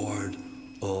Lord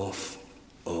of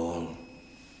all.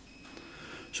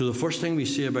 So the first thing we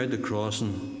see about the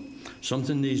crossing,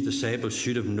 something these disciples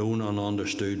should have known and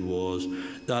understood, was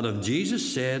that if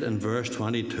Jesus said in verse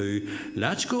 22,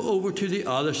 let's go over to the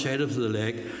other side of the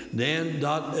lake, then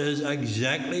that is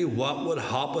exactly what would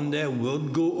happen. They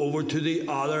would go over to the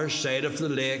other side of the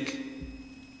lake.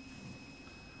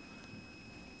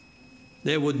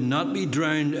 They would not be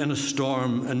drowned in a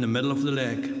storm in the middle of the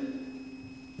lake.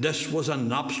 This was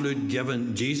an absolute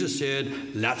given. Jesus said,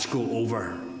 let's go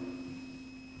over.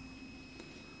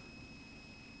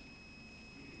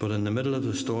 But in the middle of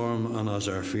the storm, and as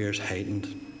our fears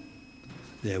heightened,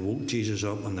 they woke Jesus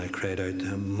up and they cried out to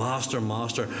him, Master,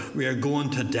 Master, we are going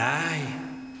to die.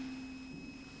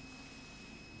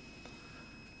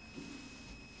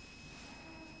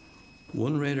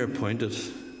 One writer pointed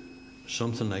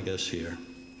something like this here.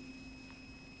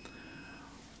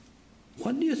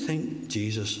 What do you think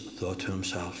Jesus thought to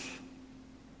himself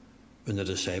when the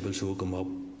disciples woke him up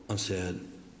and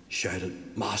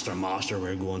shouted, Master, Master,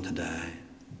 we're going to die?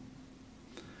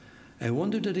 I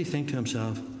wonder, did he think to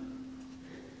himself,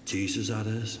 Jesus, that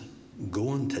is,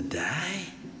 going to die?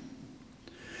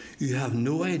 You have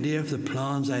no idea of the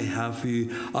plans I have for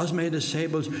you. As my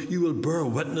disciples, you will bear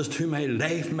witness to my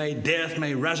life, my death,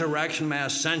 my resurrection, my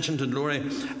ascension to glory.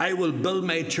 I will build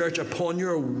my church upon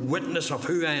your witness of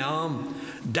who I am.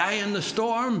 Die in the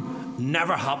storm,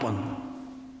 never happen.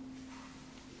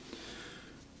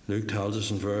 Luke tells us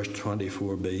in verse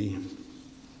 24b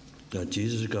that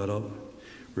Jesus got up,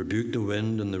 rebuked the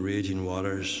wind and the raging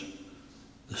waters.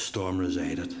 The storm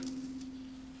resided,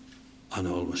 and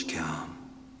all was calm.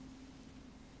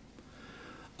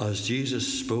 As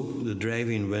Jesus spoke, the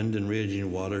driving wind and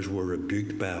raging waters were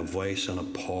rebuked by a voice and a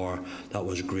power that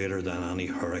was greater than any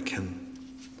hurricane.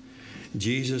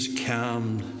 Jesus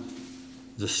calmed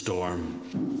the storm.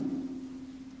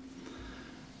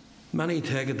 Many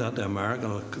take it that the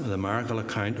miracle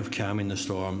account of calming the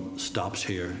storm stops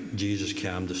here. Jesus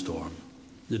calmed the storm.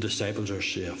 The disciples are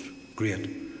safe. Great.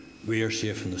 We are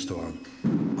safe in the storm.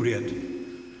 Great.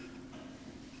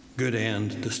 Good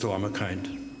end to storm account.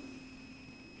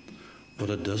 But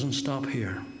it doesn't stop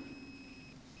here.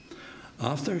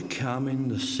 After calming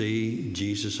the sea,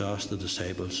 Jesus asked the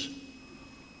disciples,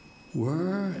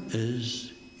 where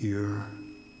is your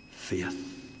faith?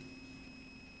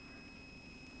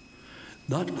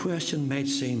 That question might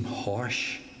seem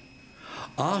harsh.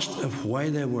 Asked if why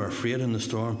they were afraid in the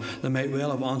storm, they might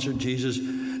well have answered Jesus,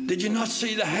 did you not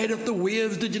see the height of the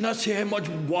waves? Did you not see how much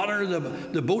water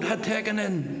the boat had taken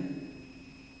in?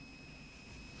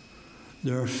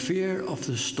 Their fear of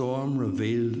the storm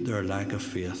revealed their lack of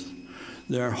faith.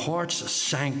 Their hearts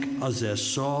sank as they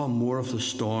saw more of the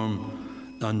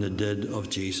storm than they did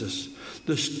of Jesus.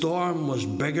 The storm was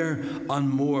bigger and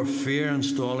more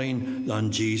fear-installing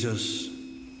than Jesus.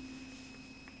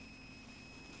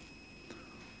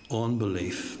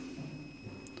 Unbelief.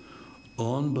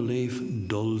 Unbelief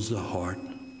dulls the heart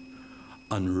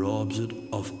and robs it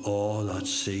of all that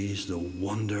sees the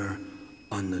wonder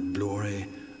and the glory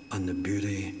and the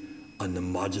beauty and the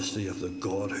majesty of the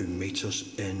God who meets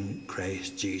us in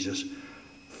Christ Jesus.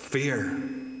 Fear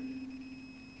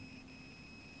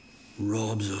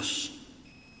robs us,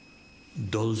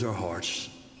 dulls our hearts,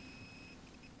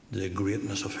 the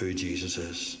greatness of who Jesus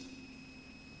is.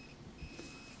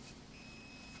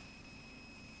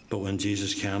 But when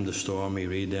Jesus calmed the storm, we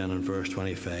read then in verse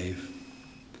 25,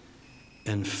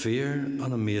 in fear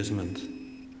and amazement,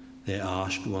 they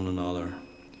asked one another,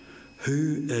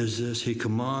 who is this? He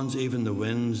commands even the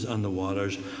winds and the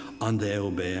waters, and they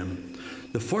obey him.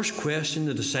 The first question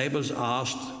the disciples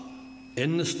asked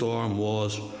in the storm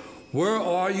was, where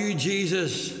are you,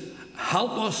 Jesus?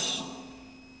 Help us.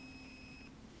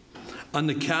 And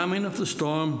the calming of the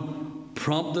storm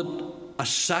prompted a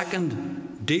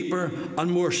second, deeper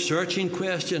and more searching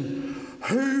question.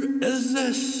 Who is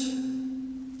this?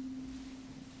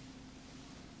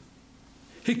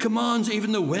 He commands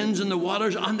even the winds and the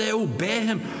waters, and they obey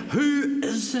him. Who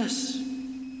is this?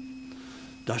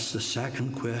 That's the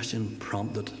second question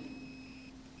prompted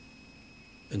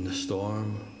in the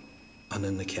storm and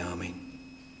in the calming.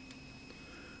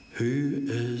 Who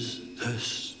is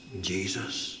this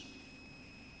Jesus?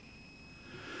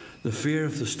 The fear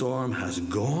of the storm has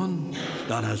gone.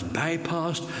 That has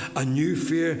bypassed. A new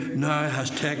fear now has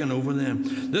taken over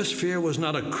them. This fear was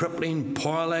not a crippling,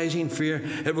 paralyzing fear.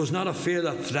 It was not a fear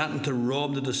that threatened to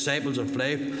rob the disciples of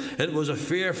life. It was a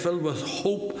fear filled with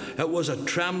hope. It was a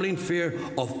trembling fear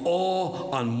of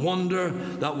awe and wonder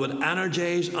that would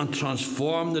energize and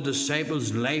transform the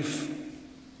disciples' life.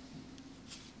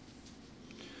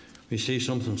 We see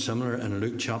something similar in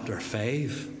Luke chapter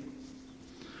 5.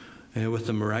 With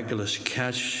the miraculous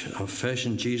catch of fish,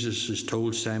 and Jesus has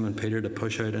told Simon Peter to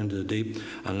push out into the deep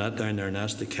and let down their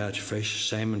nets to catch fish.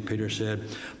 Simon Peter said,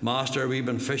 Master, we've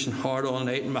been fishing hard all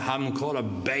night and we haven't caught a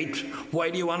bite. Why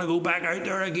do you want to go back out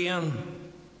there again?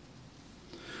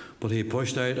 But he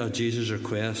pushed out at Jesus'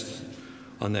 request,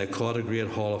 and they caught a great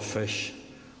haul of fish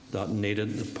that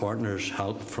needed the partners'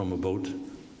 help from a boat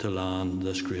to land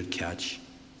this great catch.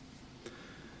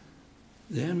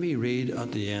 Then we read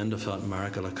at the end of that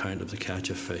miracle account of the catch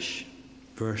of fish,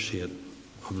 verse 8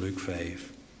 of Luke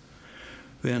 5.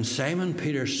 When Simon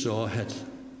Peter saw it,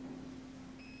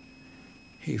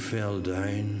 he fell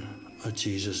down at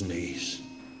Jesus' knees.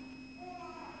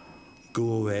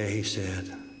 Go away, he said.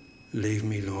 Leave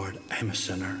me, Lord, I'm a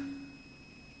sinner.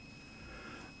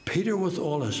 Peter, with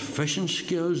all his fishing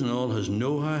skills and all his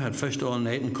know-how, had fished all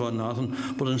night and caught nothing.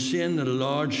 But in seeing the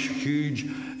large,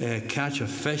 huge catch of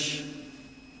fish,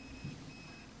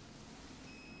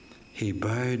 he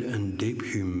bowed in deep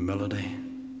humility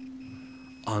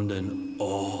and in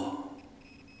awe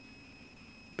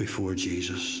before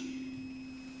Jesus.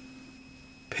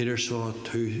 Peter saw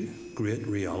two great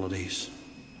realities.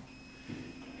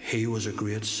 He was a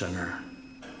great sinner,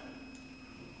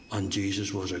 and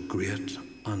Jesus was a great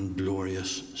and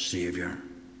glorious Saviour.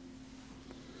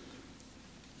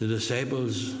 The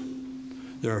disciples,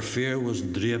 their fear was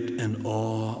draped in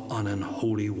awe and in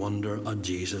holy wonder at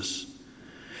Jesus.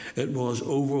 It was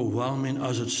overwhelming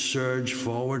as it surged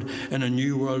forward in a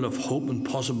new world of hope and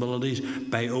possibilities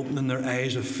by opening their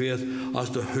eyes of faith as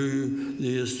to who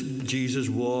this Jesus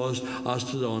was, as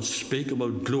to the unspeakable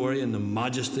glory and the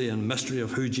majesty and mystery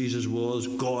of who Jesus was,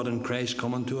 God in Christ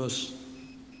coming to us.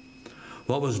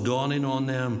 What was dawning on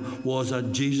them was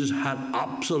that Jesus had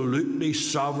absolutely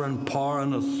sovereign power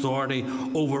and authority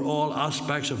over all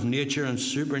aspects of nature and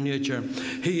supernature.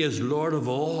 He is Lord of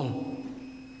all.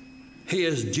 He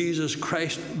is Jesus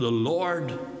Christ the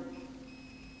Lord.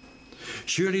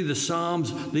 Surely the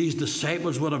Psalms these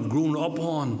disciples would have grown up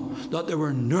on, that they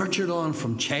were nurtured on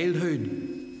from childhood,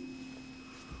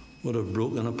 would have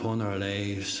broken upon their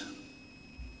lives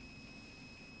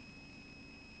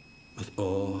with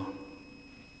awe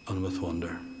and with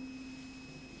wonder.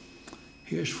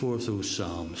 Here's four of those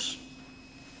Psalms.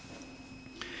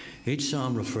 Each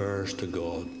Psalm refers to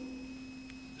God.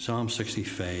 Psalm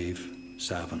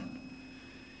 65:7.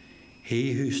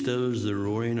 He who stills the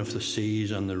roaring of the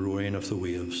seas and the roaring of the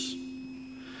waves.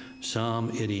 Psalm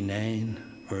 89,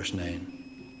 verse 9.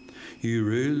 You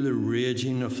rule the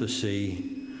raging of the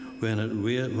sea. When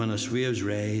its waves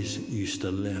rise, you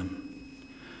still them.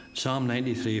 Psalm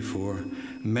 93:4.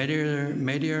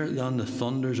 Mightier than the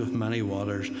thunders of many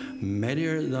waters,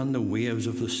 mightier than the waves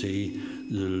of the sea,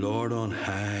 the Lord on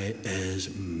high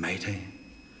is mighty.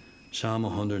 Psalm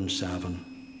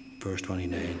 107, verse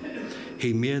 29.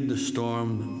 He made the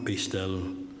storm be still,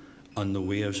 and the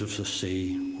waves of the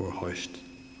sea were hushed.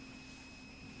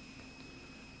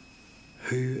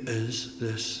 Who is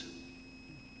this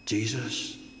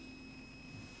Jesus?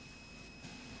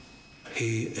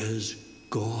 He is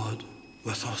God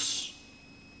with us.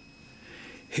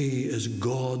 He is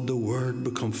God, the Word,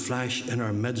 become flesh in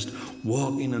our midst,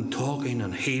 walking and talking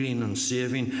and healing and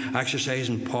saving,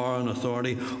 exercising power and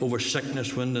authority over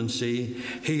sickness, wind and sea.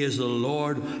 He is the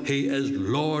Lord. He is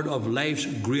Lord of life's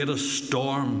greatest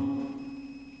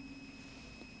storm,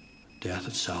 death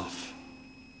itself.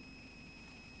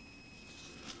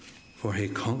 For he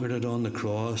conquered it on the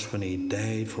cross when he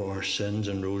died for our sins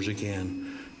and rose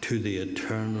again to the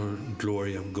eternal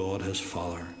glory of God his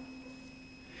Father.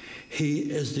 He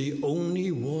is the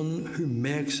only one who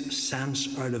makes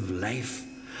sense out of life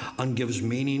and gives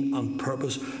meaning and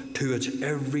purpose to its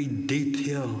every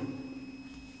detail,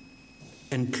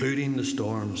 including the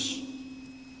storms.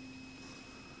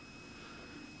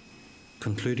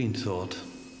 Concluding thought.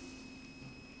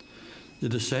 The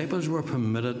disciples were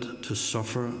permitted to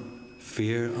suffer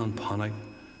fear and panic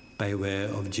by way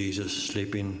of Jesus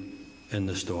sleeping in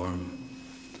the storm.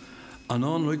 An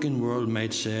onlooking world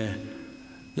might say,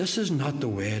 this is not the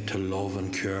way to love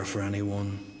and care for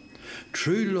anyone.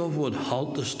 True love would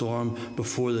halt the storm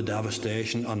before the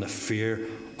devastation and the fear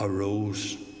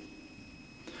arose.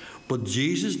 But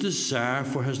Jesus' desire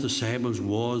for his disciples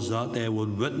was that they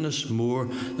would witness more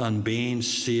than being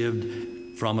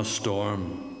saved from a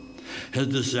storm. His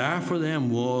desire for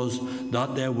them was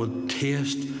that they would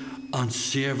taste and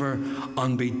savour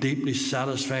and be deeply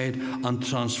satisfied and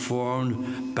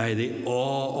transformed by the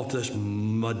awe of this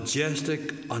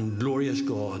majestic and glorious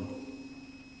God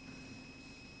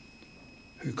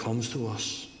who comes to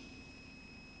us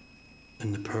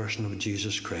in the person of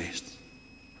Jesus Christ.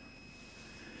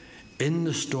 In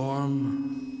the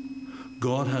storm,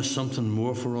 God has something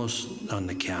more for us than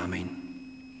the calming.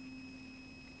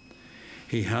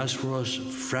 He has for us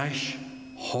fresh,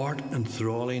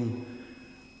 heart-enthralling,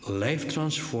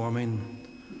 life-transforming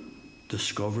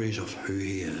discoveries of who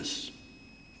he is.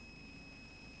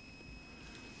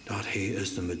 That he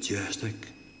is the majestic,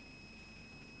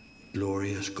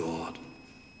 glorious God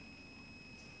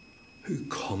who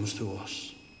comes to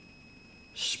us,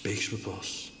 speaks with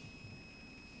us,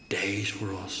 dies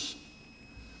for us,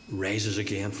 rises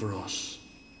again for us,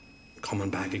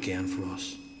 coming back again for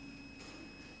us.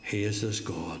 He is this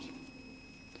God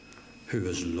who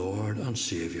is Lord and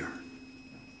Saviour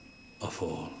of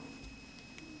all.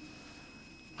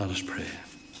 Let us pray.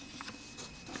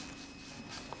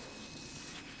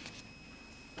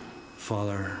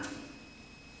 Father,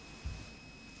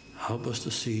 help us to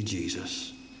see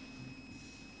Jesus.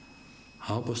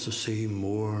 Help us to see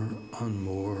more and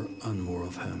more and more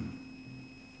of him.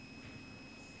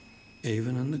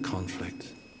 Even in the conflict,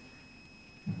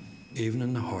 even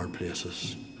in the hard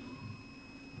places.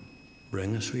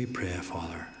 Bring us, we pray,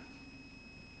 Father,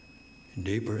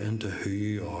 deeper into who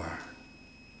you are,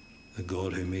 the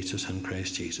God who meets us in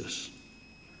Christ Jesus.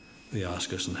 We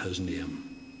ask us in his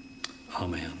name.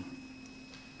 Amen.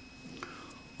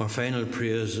 Our final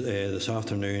praise this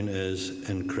afternoon is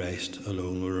in Christ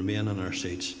alone. We'll remain in our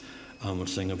seats and we'll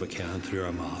sing if we can through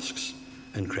our masks,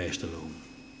 in Christ alone.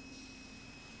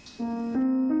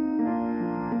 What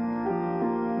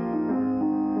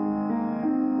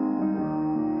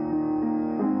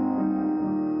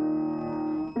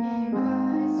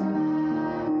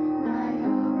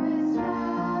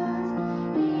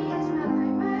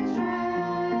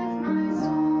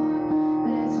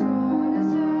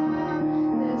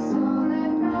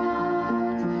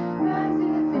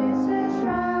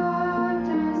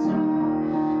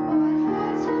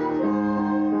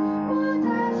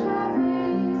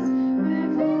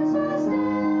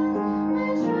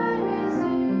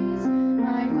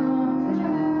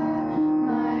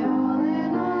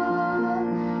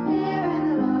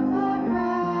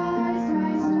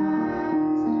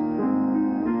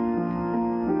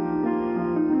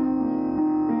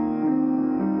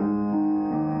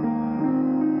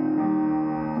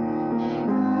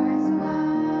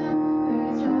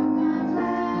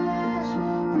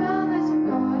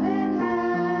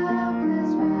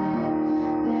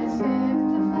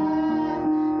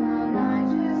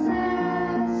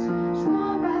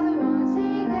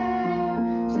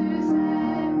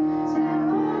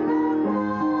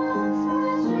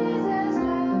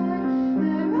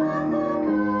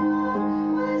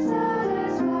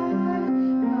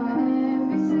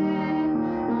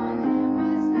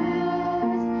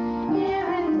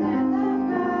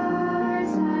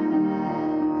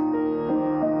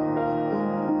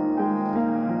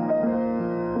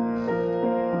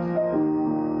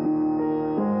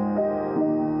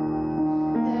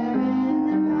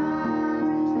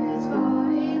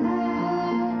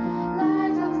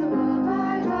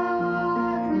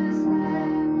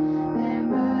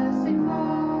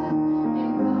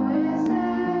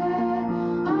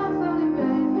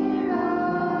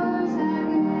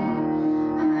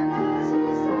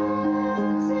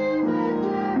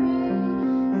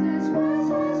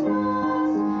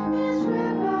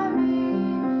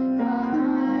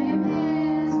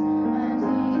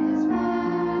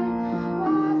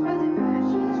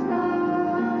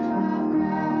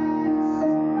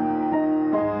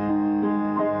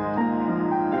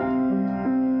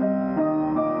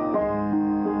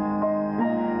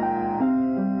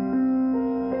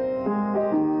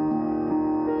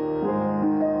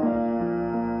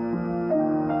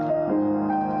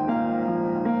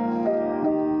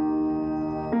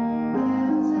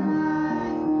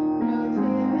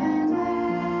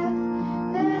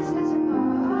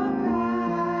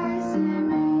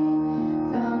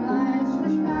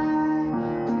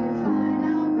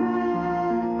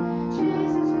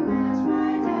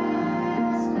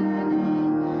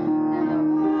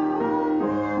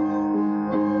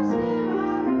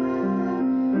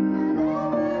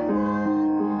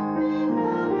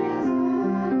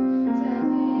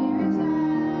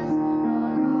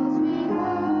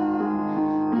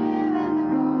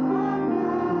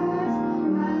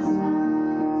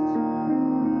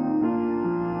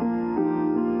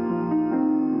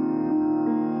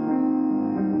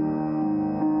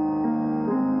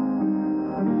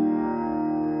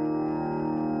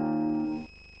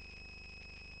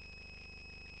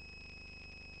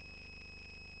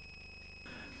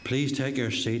Please take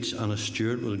your seats, and a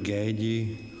steward will guide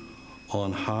you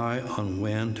on how and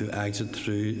when to exit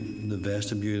through the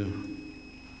vestibule.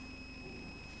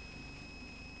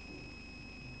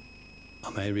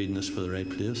 Am I reading this for the right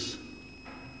place?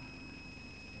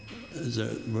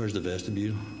 Where's the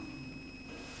vestibule?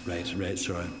 Right,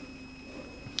 sorry.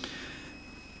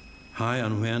 How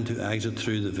and when to exit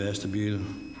through the vestibule,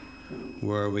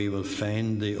 where we will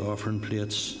find the offering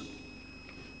plates.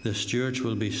 The stewards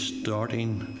will be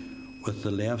starting with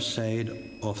the left side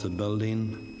of the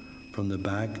building from the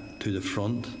back to the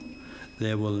front.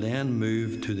 They will then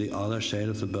move to the other side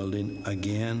of the building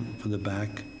again from the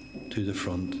back to the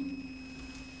front.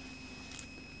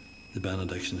 The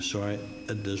benediction. Sorry,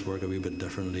 it does work a wee bit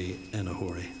differently in a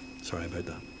hurry. Sorry about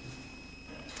that.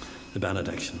 The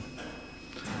benediction.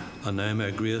 And now may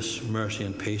grace, mercy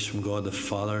and peace from God the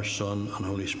Father, Son and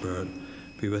Holy Spirit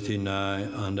be with you now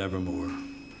and evermore.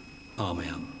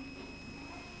 Amen.